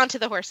we get down to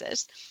the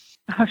horses?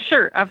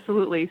 Sure,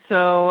 absolutely.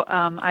 So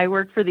I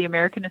work for the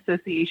American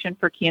Association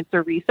for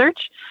Cancer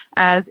Research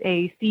as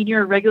a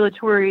senior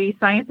regulatory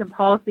science and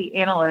policy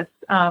analyst,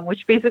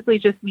 which basically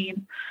just means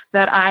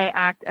that I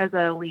act as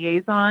a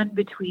liaison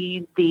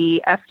between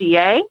the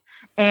FDA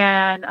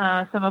and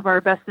some of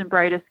our best and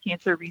brightest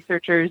cancer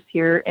researchers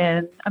here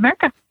in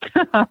America.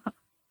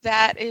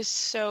 That is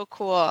so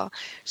cool.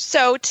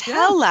 So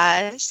tell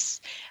us,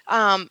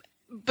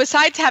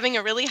 besides having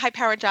a really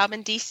high-powered job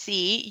in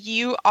DC,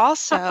 you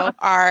also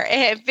are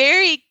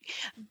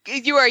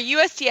you are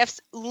USDF's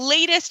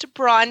latest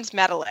bronze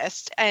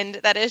medalist, and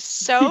that is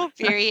so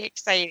very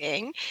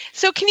exciting.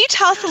 So can you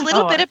tell us a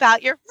little bit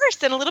about your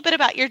horse and a little bit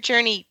about your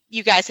journey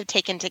you guys have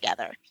taken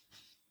together?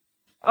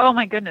 Oh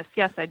my goodness.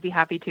 Yes, I'd be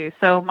happy to.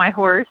 So my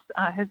horse,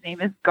 his name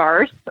is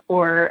Garth,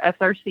 or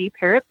SRC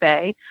Parrot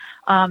Bay,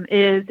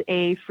 is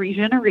a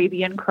Frisian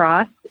Arabian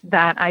cross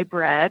that I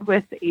bred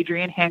with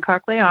Adrian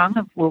Hancock Leong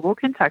of Louisville,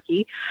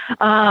 Kentucky.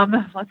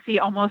 Let's see,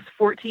 almost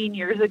 14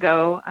 years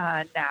ago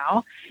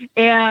now.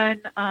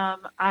 And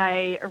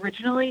I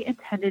originally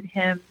intended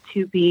him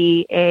to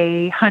be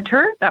a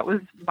hunter. That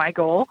was my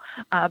goal.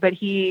 But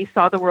he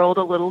saw the world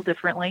a little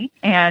differently,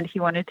 and he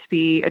wanted to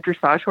be a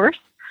dressage horse.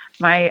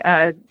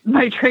 My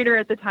trainer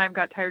at the time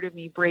got tired of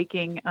me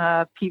breaking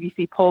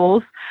PVC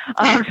poles,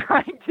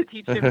 trying to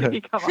teach him to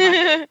become a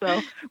hunter.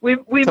 So we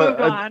moved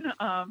on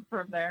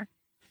from there.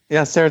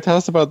 Yeah, Sarah, tell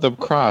us about the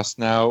cross.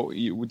 Now,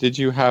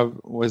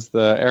 was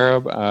the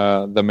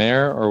Arab the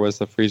mare, or was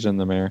the Frisian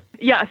the mare?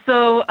 Yeah,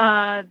 so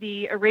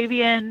the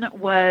Arabian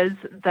was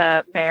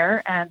the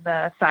mare, and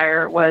the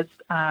sire was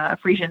a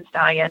Frisian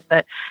stallion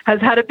that has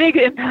had a big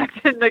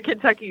impact in the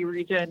Kentucky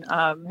region.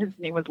 His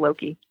name was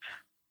Loki.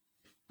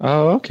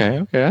 Oh,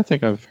 okay. I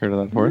think I've heard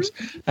of that horse.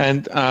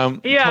 And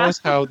tell us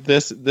how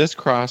this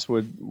cross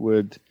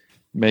would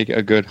make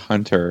a good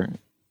hunter.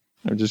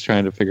 I'm just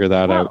trying to figure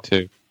that out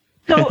too.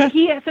 So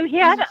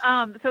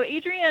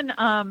Adrian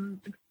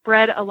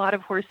bred a lot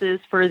of horses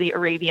for the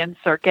Arabian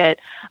circuit,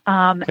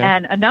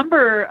 and a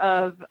number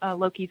of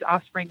Loki's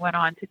offspring went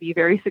on to be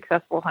very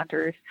successful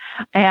hunters.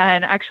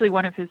 And actually,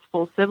 one of his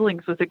full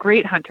siblings was a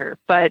great hunter,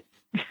 but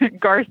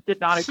Garth did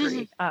not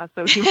agree,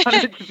 so he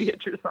wanted to be a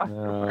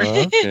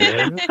dressage.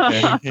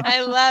 Okay.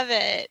 I love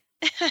it.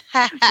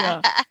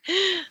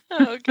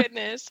 Oh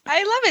goodness,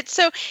 I love it.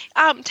 So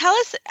tell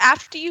us,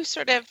 after you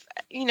sort of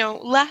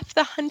left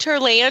the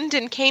hunter land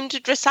and came to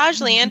dressage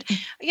land,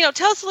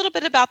 tell us a little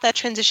bit about that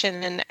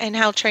transition and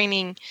how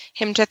training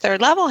him to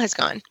third level has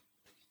gone.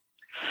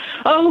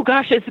 Oh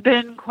gosh, it's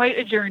been quite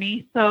a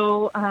journey.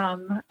 So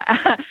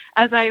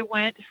as I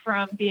went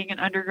from being an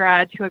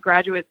undergrad to a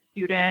graduate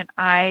student,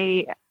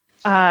 I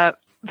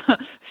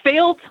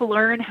failed to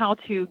learn how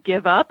to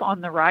give up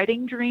on the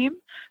riding dream.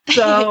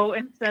 So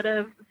instead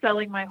of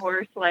selling my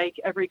horse like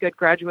every good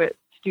graduate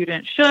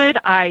student should,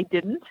 I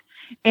didn't,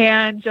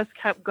 and just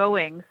kept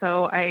going.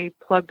 So I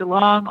plugged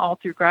along all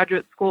through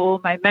graduate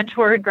school. My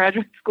mentor in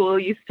graduate school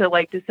used to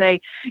like to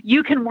say,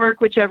 you can work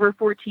whichever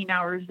 14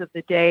 hours of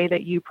the day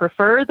that you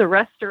prefer. The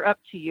rest are up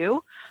to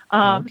you.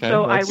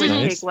 So I would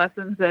take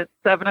lessons at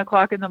 7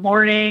 o'clock in the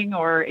morning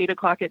or 8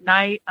 o'clock at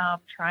night,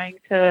 trying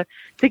to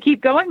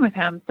keep going with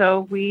him.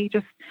 So we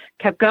just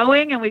kept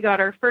going, and we got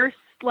our first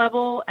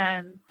level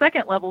and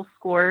second level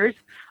scores.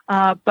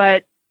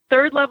 But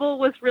third level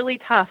was really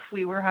tough.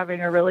 We were having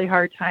a really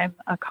hard time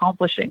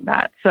accomplishing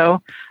that.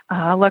 So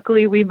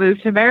luckily we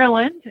moved to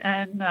Maryland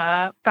and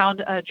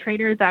found a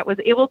trainer that was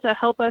able to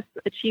help us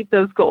achieve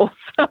those goals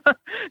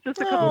just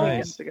a couple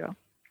weekends ago.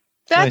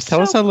 Nice.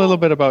 Tell us a little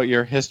bit about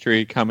your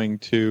history coming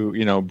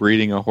to,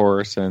 breeding a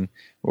horse, and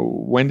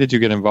when did you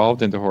get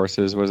involved into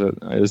horses?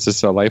 Is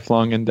this a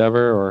lifelong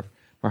endeavor,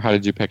 or how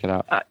did you pick it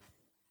up?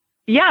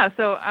 Yeah,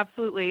 so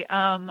absolutely.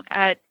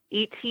 At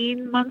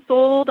 18 months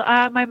old,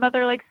 my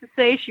mother likes to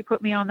say, she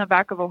put me on the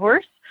back of a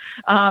horse.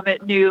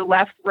 It knew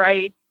left,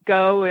 right,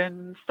 go,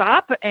 and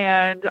stop,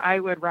 and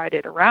I would ride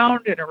it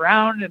around and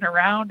around and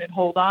around and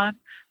hold on.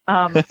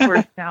 Of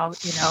course, now,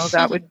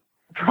 that would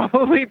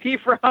probably be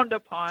frowned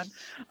upon.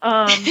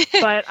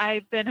 But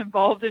I've been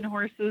involved in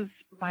horses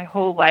my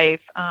whole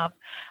life.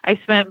 I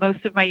spent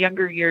most of my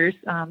younger years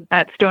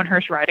at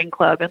Stonehurst Riding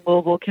Club in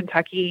Louisville,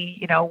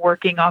 Kentucky,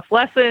 working off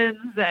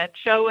lessons and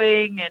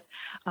showing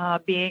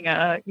and being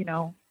a,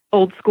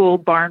 old school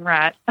barn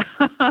rat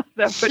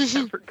that would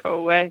never go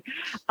away.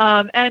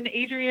 And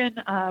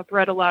Adrian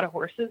bred a lot of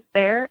horses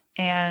there,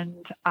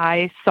 and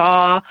I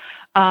saw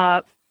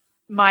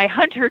my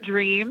hunter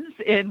dreams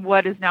in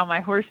what is now my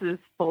horse's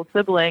full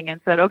sibling, and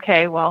said,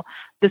 okay, well,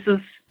 this is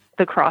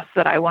the cross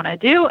that I want to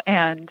do,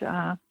 and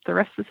the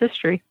rest is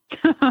history.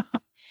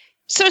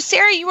 So,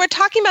 Sarah, you were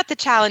talking about the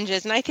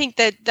challenges, and I think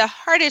that the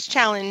hardest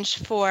challenge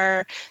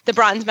for the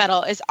bronze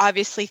medal is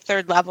obviously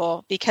third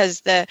level,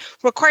 because the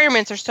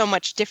requirements are so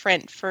much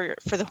different for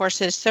the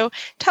horses. So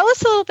tell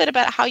us a little bit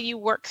about how you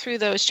work through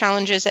those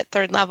challenges at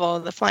third level,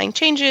 the flying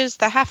changes,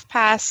 the half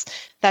pass,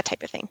 that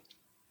type of thing.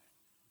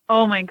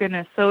 Oh my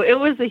goodness. So it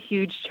was a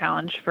huge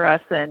challenge for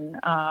us. And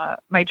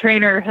my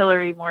trainer,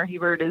 Hilary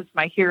Hebert, is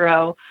my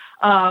hero.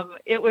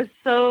 It was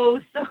so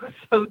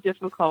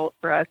difficult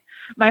for us.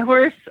 My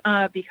horse,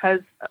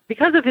 because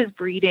of his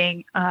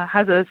breeding,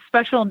 has a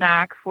special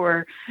knack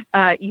for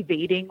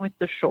evading with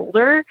the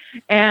shoulder.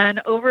 And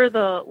over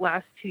the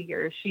last 2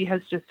 years, she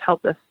has just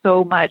helped us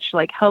so much,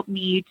 helped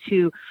me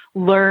to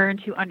learn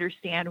to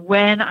understand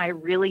when I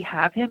really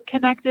have him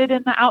connected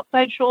in the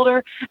outside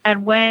shoulder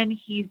and when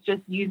he's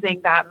just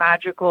using that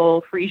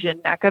magical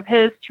Frisian neck of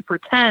his to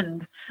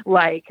pretend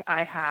like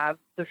I have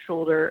the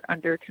shoulder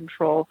under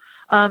control.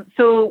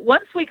 So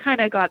once we kind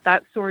of got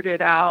that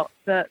sorted out,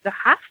 the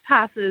half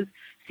passes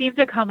seem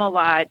to come a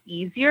lot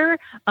easier,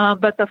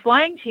 but the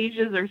flying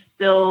changes are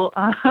still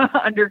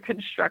under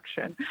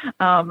construction,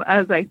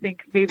 as I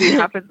think maybe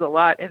happens a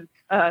lot in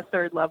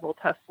third level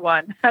test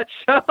one that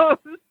shows.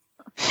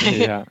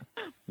 Yeah.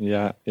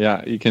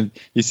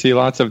 You see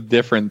lots of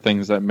different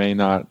things that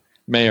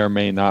may or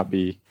may not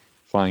be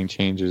flying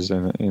changes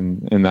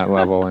in that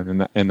level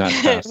and in that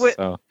test.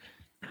 So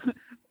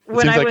it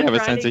seems like you have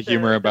a sense of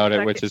humor about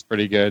it, which is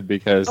pretty good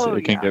because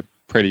it can get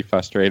pretty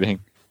frustrating.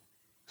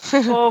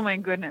 Oh my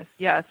goodness,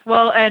 yes.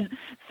 Well, and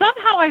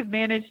somehow I've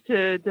managed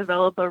to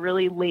develop a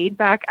really laid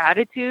back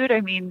attitude.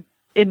 I mean,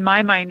 in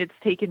my mind, it's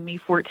taken me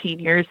 14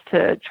 years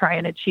to try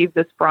and achieve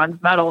this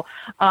bronze medal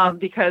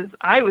because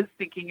I was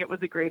thinking it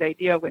was a great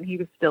idea when he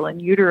was still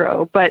in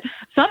utero. But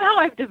somehow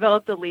I've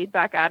developed a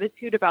laid-back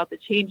attitude about the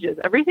changes.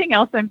 Everything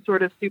else, I'm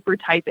sort of super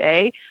type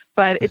A,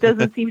 but it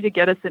doesn't seem to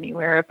get us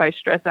anywhere if I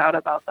stress out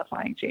about the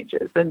flying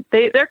changes. And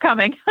they're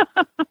coming.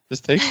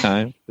 This takes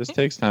time.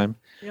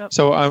 Yep.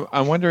 So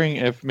I'm wondering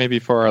if maybe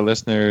for our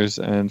listeners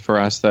and for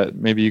us that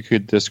maybe you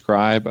could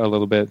describe a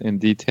little bit in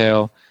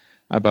detail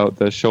about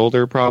the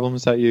shoulder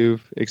problems that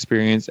you've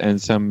experienced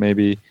and some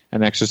maybe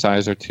an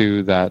exercise or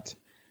two that,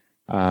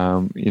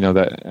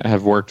 that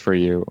have worked for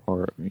you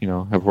or,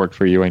 have worked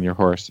for you and your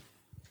horse.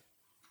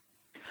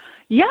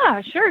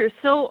 Yeah, sure.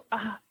 So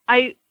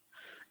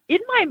in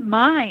my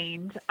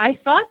mind, I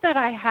thought that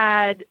I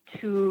had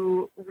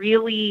to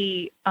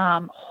really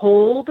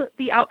hold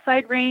the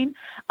outside rein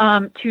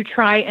to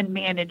try and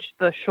manage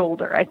the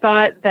shoulder. I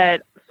thought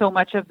that so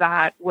much of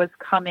that was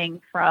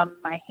coming from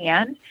my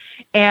hand.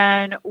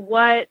 And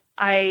what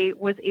I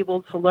was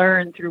able to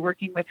learn through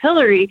working with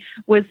Hilary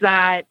was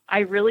that I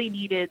really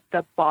needed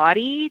the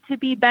body to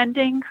be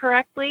bending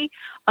correctly.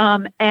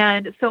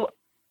 And so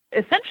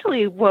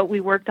essentially what we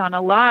worked on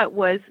a lot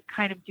was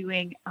kind of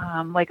doing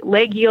like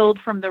leg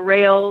yield from the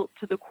rail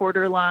to the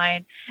quarter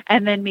line,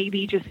 and then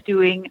maybe just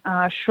doing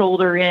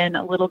shoulder in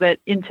a little bit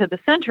into the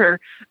center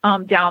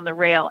down the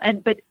rail.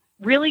 But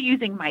really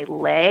using my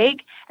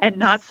leg and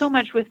not so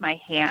much with my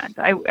hand.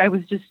 I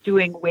was just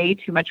doing way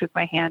too much with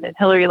my hand. And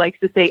Hilary likes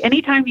to say,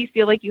 anytime you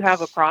feel like you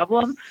have a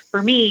problem,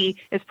 for me,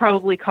 it's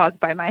probably caused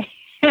by my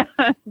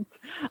hand.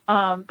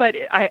 But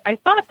I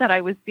thought that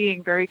I was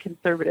being very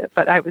conservative,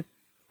 but I was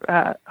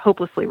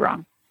hopelessly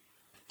wrong.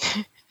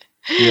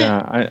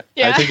 I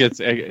think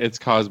it's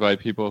caused by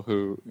people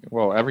who,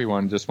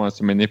 everyone just wants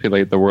to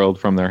manipulate the world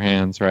from their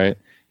hands, right?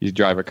 You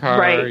drive a car,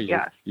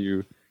 right,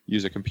 you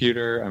use a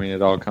computer. I mean,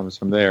 it all comes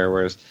from there.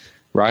 Whereas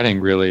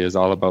riding really is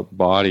all about the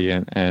body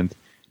and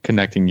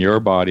connecting your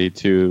body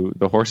to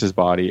the horse's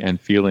body and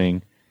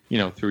feeling,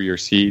 through your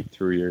seat,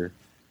 through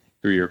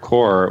your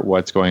core,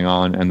 what's going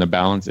on and the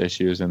balance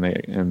issues.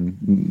 And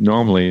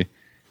normally,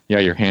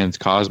 your hands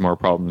cause more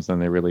problems than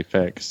they really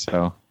fix.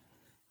 So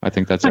I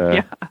think that's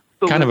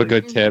kind of a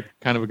good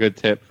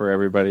tip for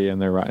everybody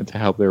and to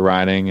help their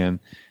riding and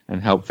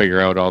help figure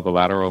out all the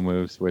lateral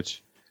moves,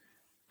 which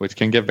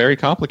can get very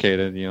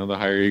complicated, the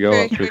higher you go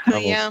very up through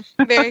quickly,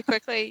 very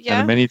quickly,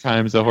 And many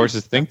times the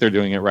horses think they're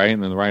doing it right,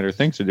 and then the rider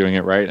thinks they're doing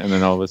it right, and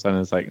then all of a sudden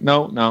it's like,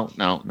 no,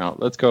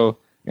 let's go,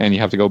 and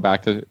you have to go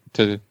back to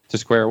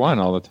square one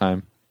all the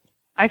time.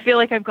 I feel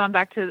like I've gone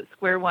back to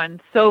square one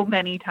so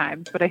many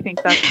times, but I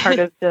think that's part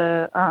of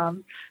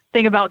the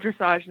thing about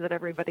dressage that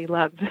everybody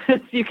loves.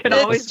 You can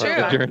always go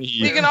back.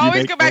 You can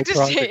always go back to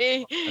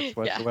see. You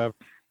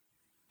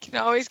can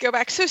always go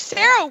back. So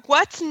Sarah,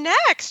 what's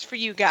next for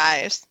you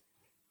guys?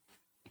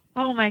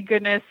 Oh my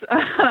goodness.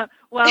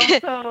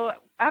 So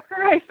after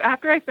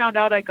I found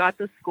out I got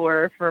the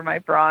score for my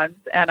bronze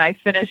and I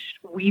finished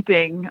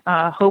weeping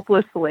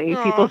hopelessly,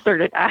 people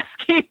started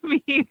asking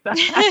me that.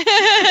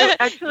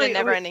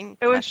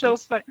 It was so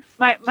fun.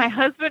 My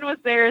husband was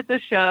there at the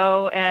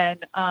show,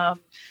 and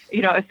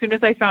as soon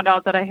as I found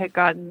out that I had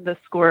gotten the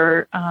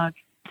score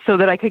so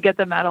that I could get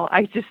the medal,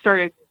 I just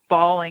started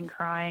bawling,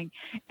 crying,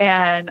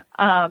 and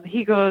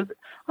he goes,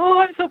 "Oh,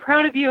 I'm so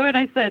proud of you." And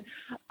I said,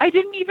 "I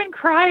didn't even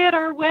cry at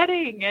our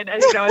wedding." And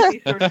as he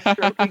started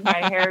stroking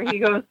my hair, he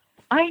goes,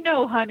 "I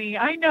know, honey,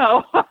 I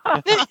know."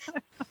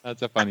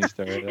 That's a funny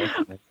story.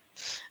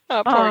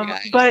 Oh, poor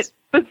guys. But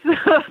so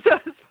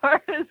as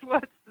far as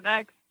what's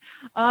next,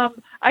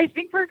 I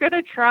think we're going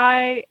to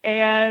try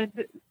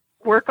and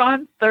work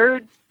on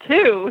third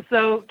too.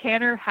 So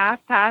canter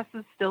half pass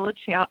is still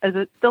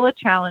a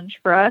challenge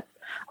for us.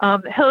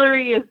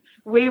 Hilary is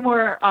way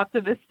more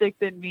optimistic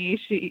than me.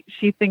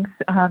 She thinks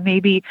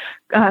maybe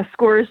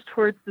scores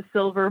towards the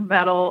silver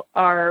medal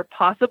are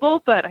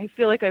possible, but I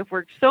feel like I've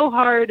worked so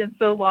hard and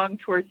so long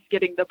towards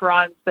getting the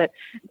bronze that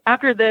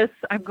after this,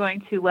 I'm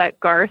going to let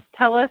Garth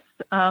tell us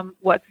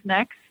what's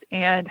next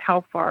and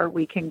how far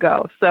we can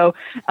go. So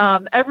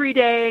every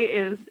day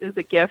is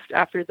a gift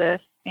after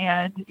this.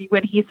 And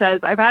when he says,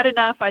 "I've had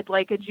enough, I'd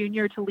like a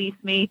junior to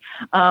lease me,"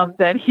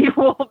 then he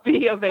will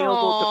be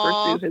available to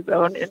pursue his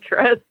own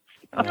interests.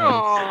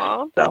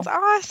 Oh, that's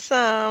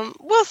awesome.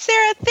 Well,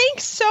 Sarah,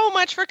 thanks so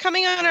much for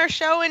coming on our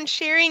show and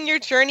sharing your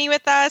journey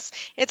with us.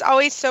 It's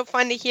always so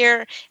fun to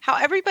hear how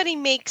everybody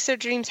makes their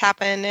dreams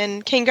happen.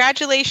 And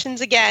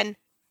congratulations again.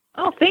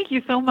 Oh, thank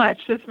you so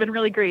much. It's been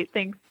really great.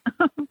 Thanks.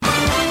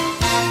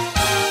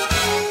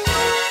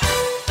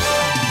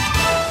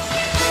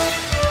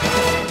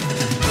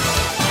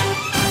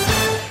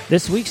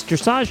 This week's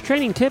dressage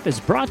training tip is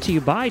brought to you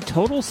by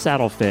Total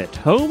Saddle Fit,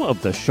 home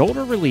of the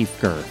shoulder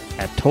relief girth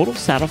at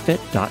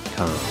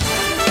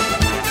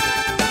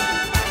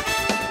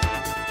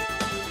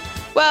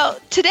TotalSaddleFit.com. Well,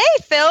 today,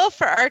 Phil,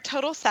 for our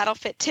Total Saddle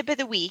Fit tip of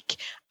the week,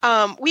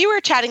 we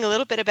were chatting a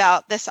little bit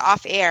about this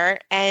off air,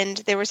 and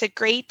there was a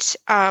great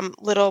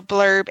little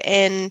blurb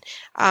in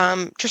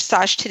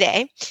Dressage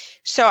Today.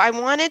 So I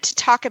wanted to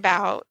talk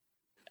about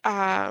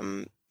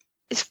kind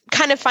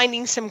of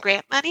finding some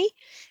grant money.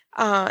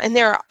 And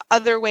there are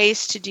other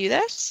ways to do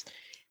this,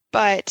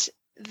 but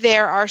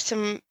there's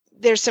some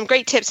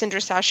great tips in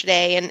Dressage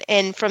Today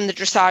and from the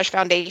Dressage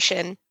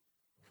Foundation.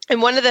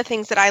 And one of the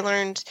things that I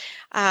learned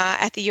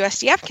at the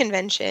USDF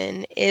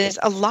convention is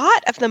a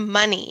lot of the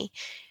money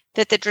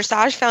that the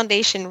Dressage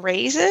Foundation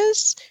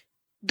raises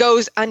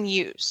goes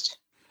unused.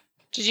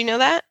 Did you know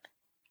that?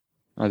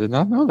 I did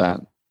not know that.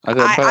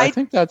 I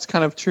think that's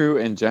kind of true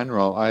in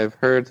general. I've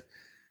heard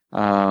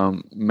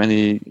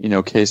many,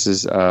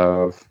 cases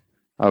of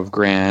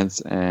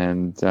grants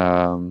and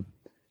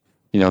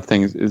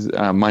things,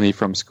 money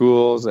from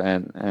schools,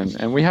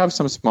 and we have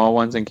some small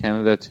ones in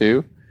Canada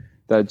too.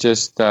 That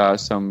just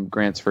some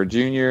grants for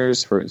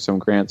juniors, for some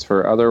grants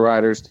for other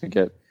riders to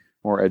get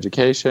more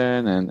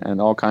education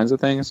and all kinds of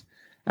things,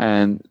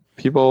 and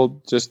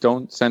people just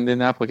don't send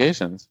in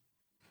applications.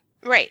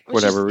 Right.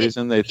 Whatever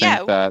reason they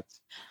think that.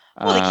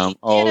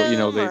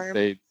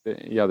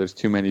 There's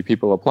too many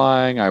people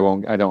applying.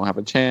 I don't have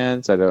a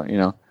chance. I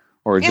don't,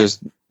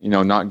 just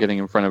not getting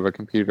in front of a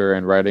computer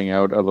and writing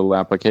out a little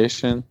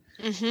application.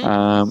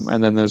 Mm-hmm.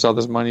 And then there's all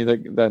this money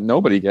that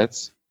nobody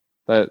gets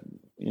that,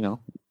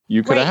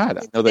 you could have had.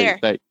 I know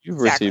that you've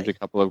received a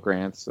couple of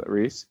grants,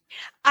 Reese.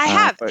 I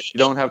have. But you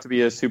don't have to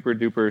be a super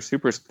duper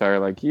superstar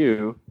like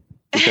you,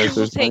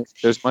 because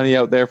there's money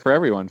out there for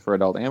everyone, for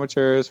adult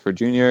amateurs, for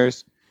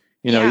juniors.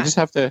 You just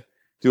have to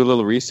do a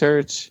little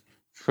research,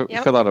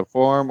 fill out a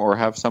form, or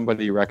have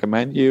somebody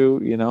recommend you,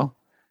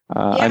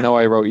 I know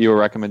I wrote you a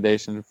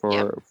recommendation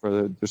for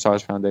the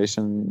Dressage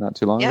Foundation not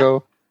too long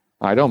ago.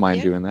 I don't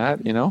mind doing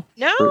that, No,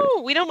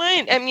 we don't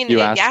mind. I mean, you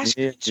asked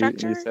me, you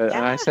said,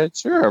 and I said,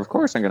 sure, of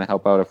course I'm going to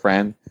help out a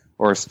friend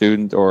or a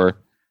student or,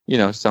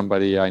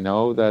 somebody I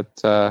know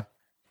that,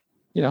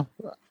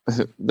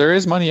 there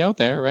is money out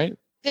there, right?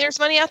 There's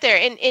money out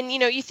there, and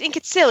you think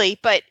it's silly,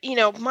 but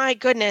my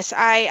goodness,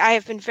 I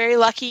have been very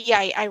lucky.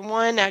 I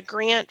won a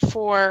grant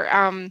for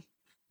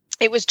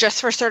it was just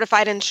for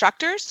certified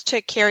instructors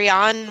to carry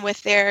on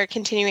with their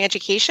continuing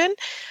education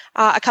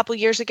a couple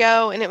years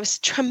ago, and it was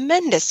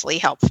tremendously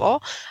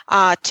helpful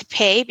to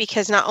pay,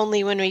 because not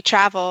only when we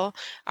travel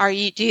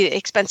do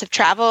expensive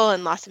travel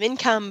and loss of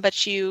income,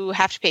 but you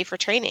have to pay for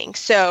training.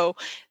 So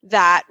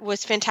that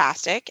was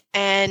fantastic.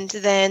 And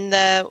then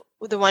the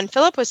one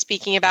Philip was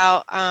speaking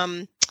about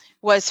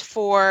was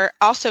for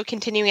also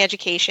continuing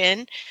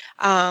education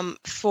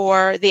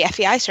for the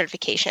FEI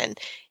certification.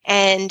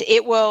 And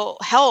it will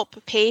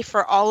help pay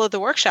for all of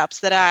the workshops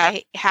that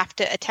I have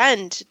to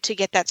attend to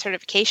get that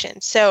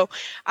certification. So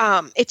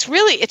it's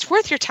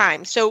worth your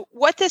time. So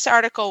what this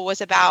article was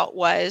about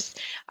was,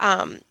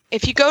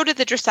 if you go to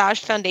the Dressage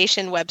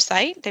Foundation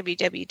website,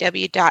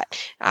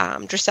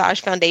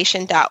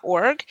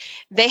 www.dressagefoundation.org,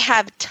 they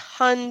have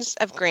tons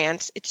of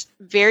grants. It's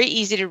very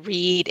easy to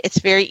read. It's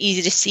very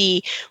easy to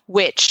see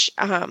which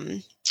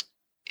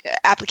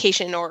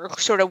application, or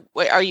sort of,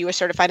 are you a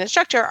certified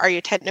instructor? Are you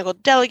a technical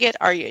delegate?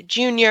 Are you a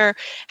junior?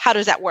 How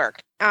does that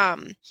work?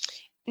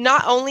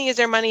 Not only is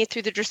there money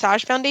through the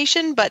Dressage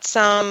Foundation, but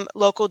some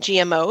local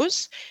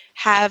GMOs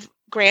have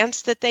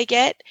grants that they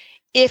get.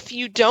 If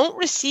you don't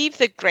receive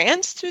the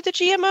grants through the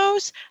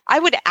GMOs, I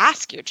would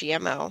ask your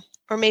GMO,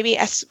 or maybe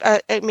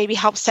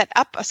help set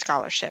up a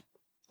scholarship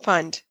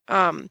fund,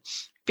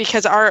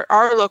 because our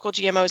local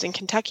GMOs in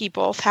Kentucky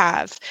both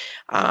have,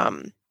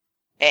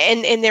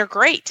 and they're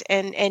great.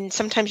 And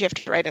sometimes you have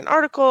to write an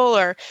article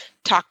or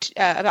talk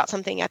about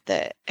something at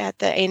the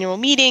annual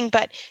meeting,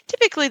 but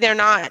typically they're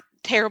not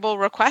terrible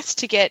requests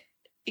to get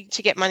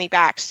money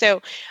back.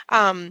 So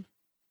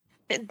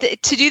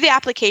to do the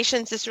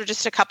applications, this were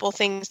just a couple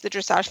things the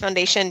Dressage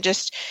Foundation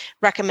just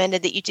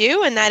recommended that you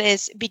do, and that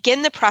is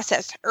begin the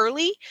process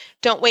early.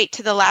 Don't wait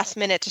to the last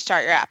minute to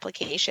start your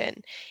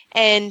application.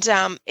 And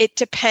it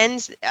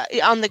depends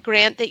on the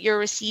grant that you're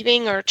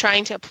receiving or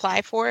trying to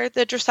apply for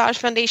the Dressage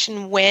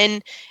Foundation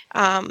when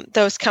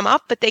those come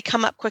up, but they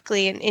come up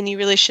quickly, and you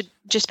really should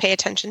just pay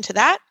attention to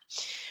that.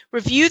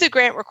 Review the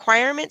grant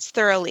requirements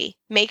thoroughly.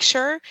 Make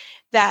sure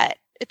that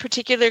a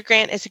particular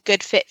grant is a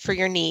good fit for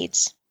your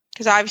needs.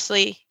 Because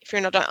obviously, if you're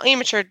an adult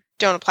amateur,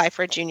 don't apply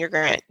for a junior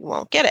grant. You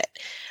won't get it.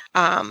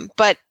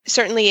 But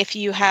certainly, if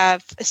you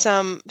have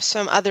some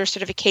other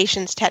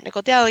certifications,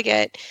 technical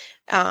delegate,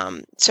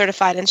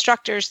 certified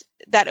instructors,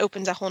 that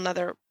opens a whole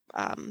nother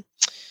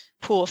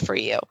pool for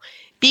you.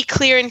 Be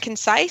clear and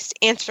concise.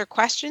 Answer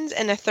questions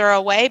in a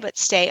thorough way, but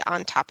stay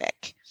on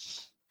topic.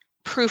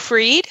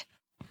 Proofread,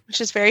 which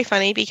is very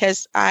funny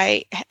because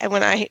when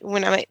I'm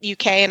at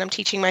UK and I'm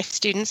teaching my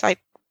students, I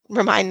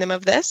remind them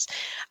of this,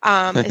 is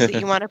that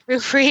you want to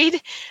proofread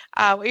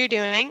what you're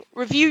doing.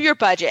 Review your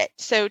budget.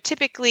 So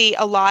typically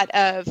a lot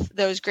of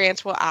those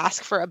grants will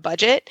ask for a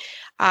budget.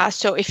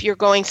 So if you're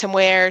going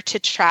somewhere to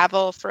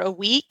travel for a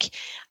week,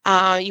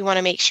 you want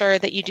to make sure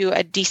that you do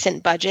a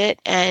decent budget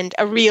and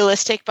a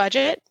realistic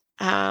budget.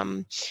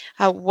 Don't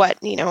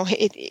put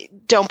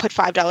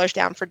 $5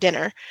 down for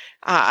dinner.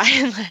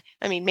 I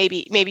mean,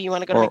 maybe you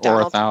want to go to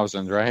McDonald's.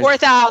 Or $1,000, right? Or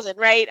 $1,000,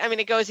 right? I mean,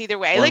 it goes either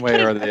way. One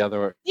way or the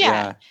other way.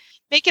 Yeah.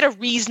 Make it a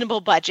reasonable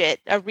budget,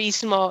 a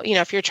reasonable,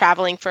 if you're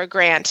traveling for a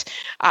grant,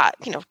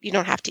 you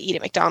don't have to eat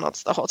at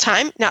McDonald's the whole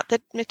time. Not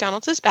that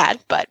McDonald's is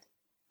bad, but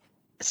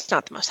it's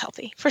not the most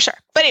healthy for sure.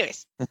 But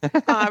anyways,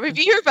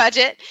 review your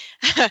budget.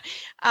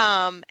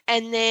 And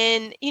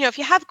then, if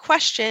you have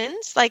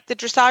questions like the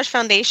Dressage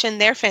Foundation,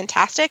 they're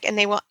fantastic and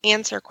they will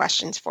answer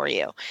questions for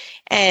you.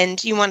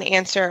 And you want to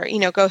answer,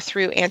 go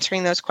through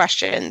answering those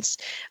questions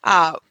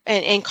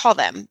and call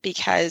them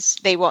because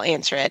they will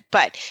answer it.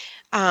 But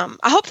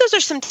I hope those are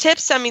some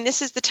tips. I mean,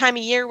 this is the time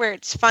of year where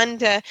it's fun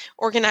to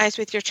organize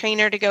with your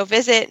trainer to go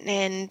visit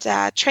and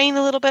train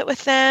a little bit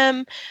with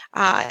them.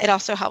 It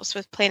also helps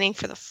with planning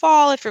for the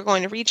fall if you're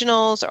going to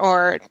regionals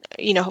or,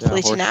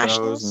 hopefully to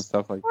nationals. And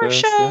stuff like horse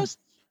shows.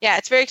 Yeah,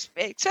 it's very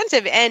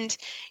expensive. And,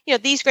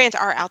 these grants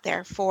are out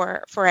there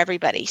for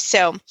everybody.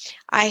 So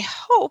I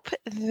hope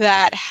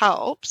that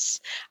helps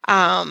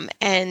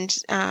and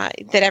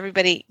that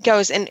everybody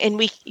goes and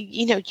we,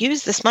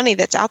 use this money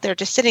that's out there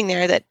just sitting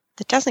there that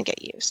doesn't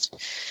get used.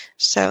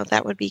 So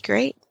that would be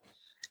great.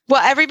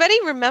 Well, everybody,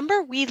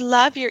 remember, we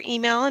love your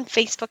email and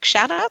Facebook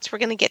shout-outs. We're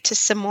going to get to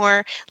some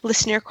more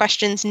listener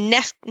questions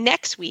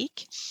next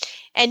week.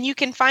 And you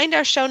can find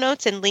our show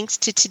notes and links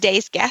to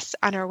today's guests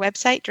on our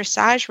website,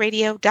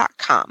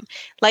 dressageradio.com.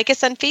 Like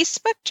us on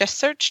Facebook, just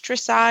search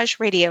Dressage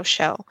Radio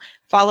Show.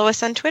 Follow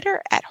us on Twitter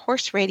at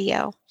Horse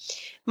Radio.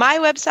 My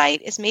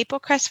website is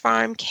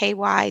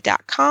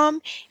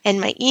maplecrestfarmky.com, and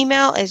my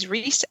email is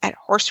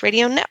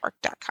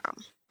reese@horseradionetwork.com.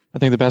 I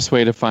think the best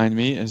way to find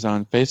me is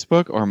on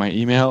Facebook, or my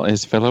email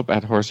is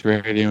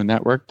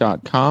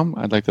philip@horseradionetwork.com.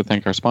 I'd like to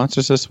thank our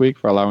sponsors this week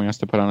for allowing us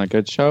to put on a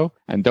good show.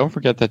 And don't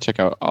forget to check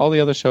out all the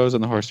other shows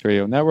on the Horse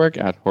Radio Network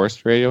at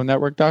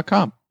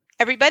horseradionetwork.com.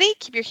 Everybody,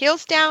 keep your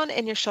heels down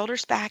and your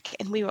shoulders back,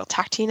 and we will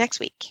talk to you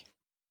next week.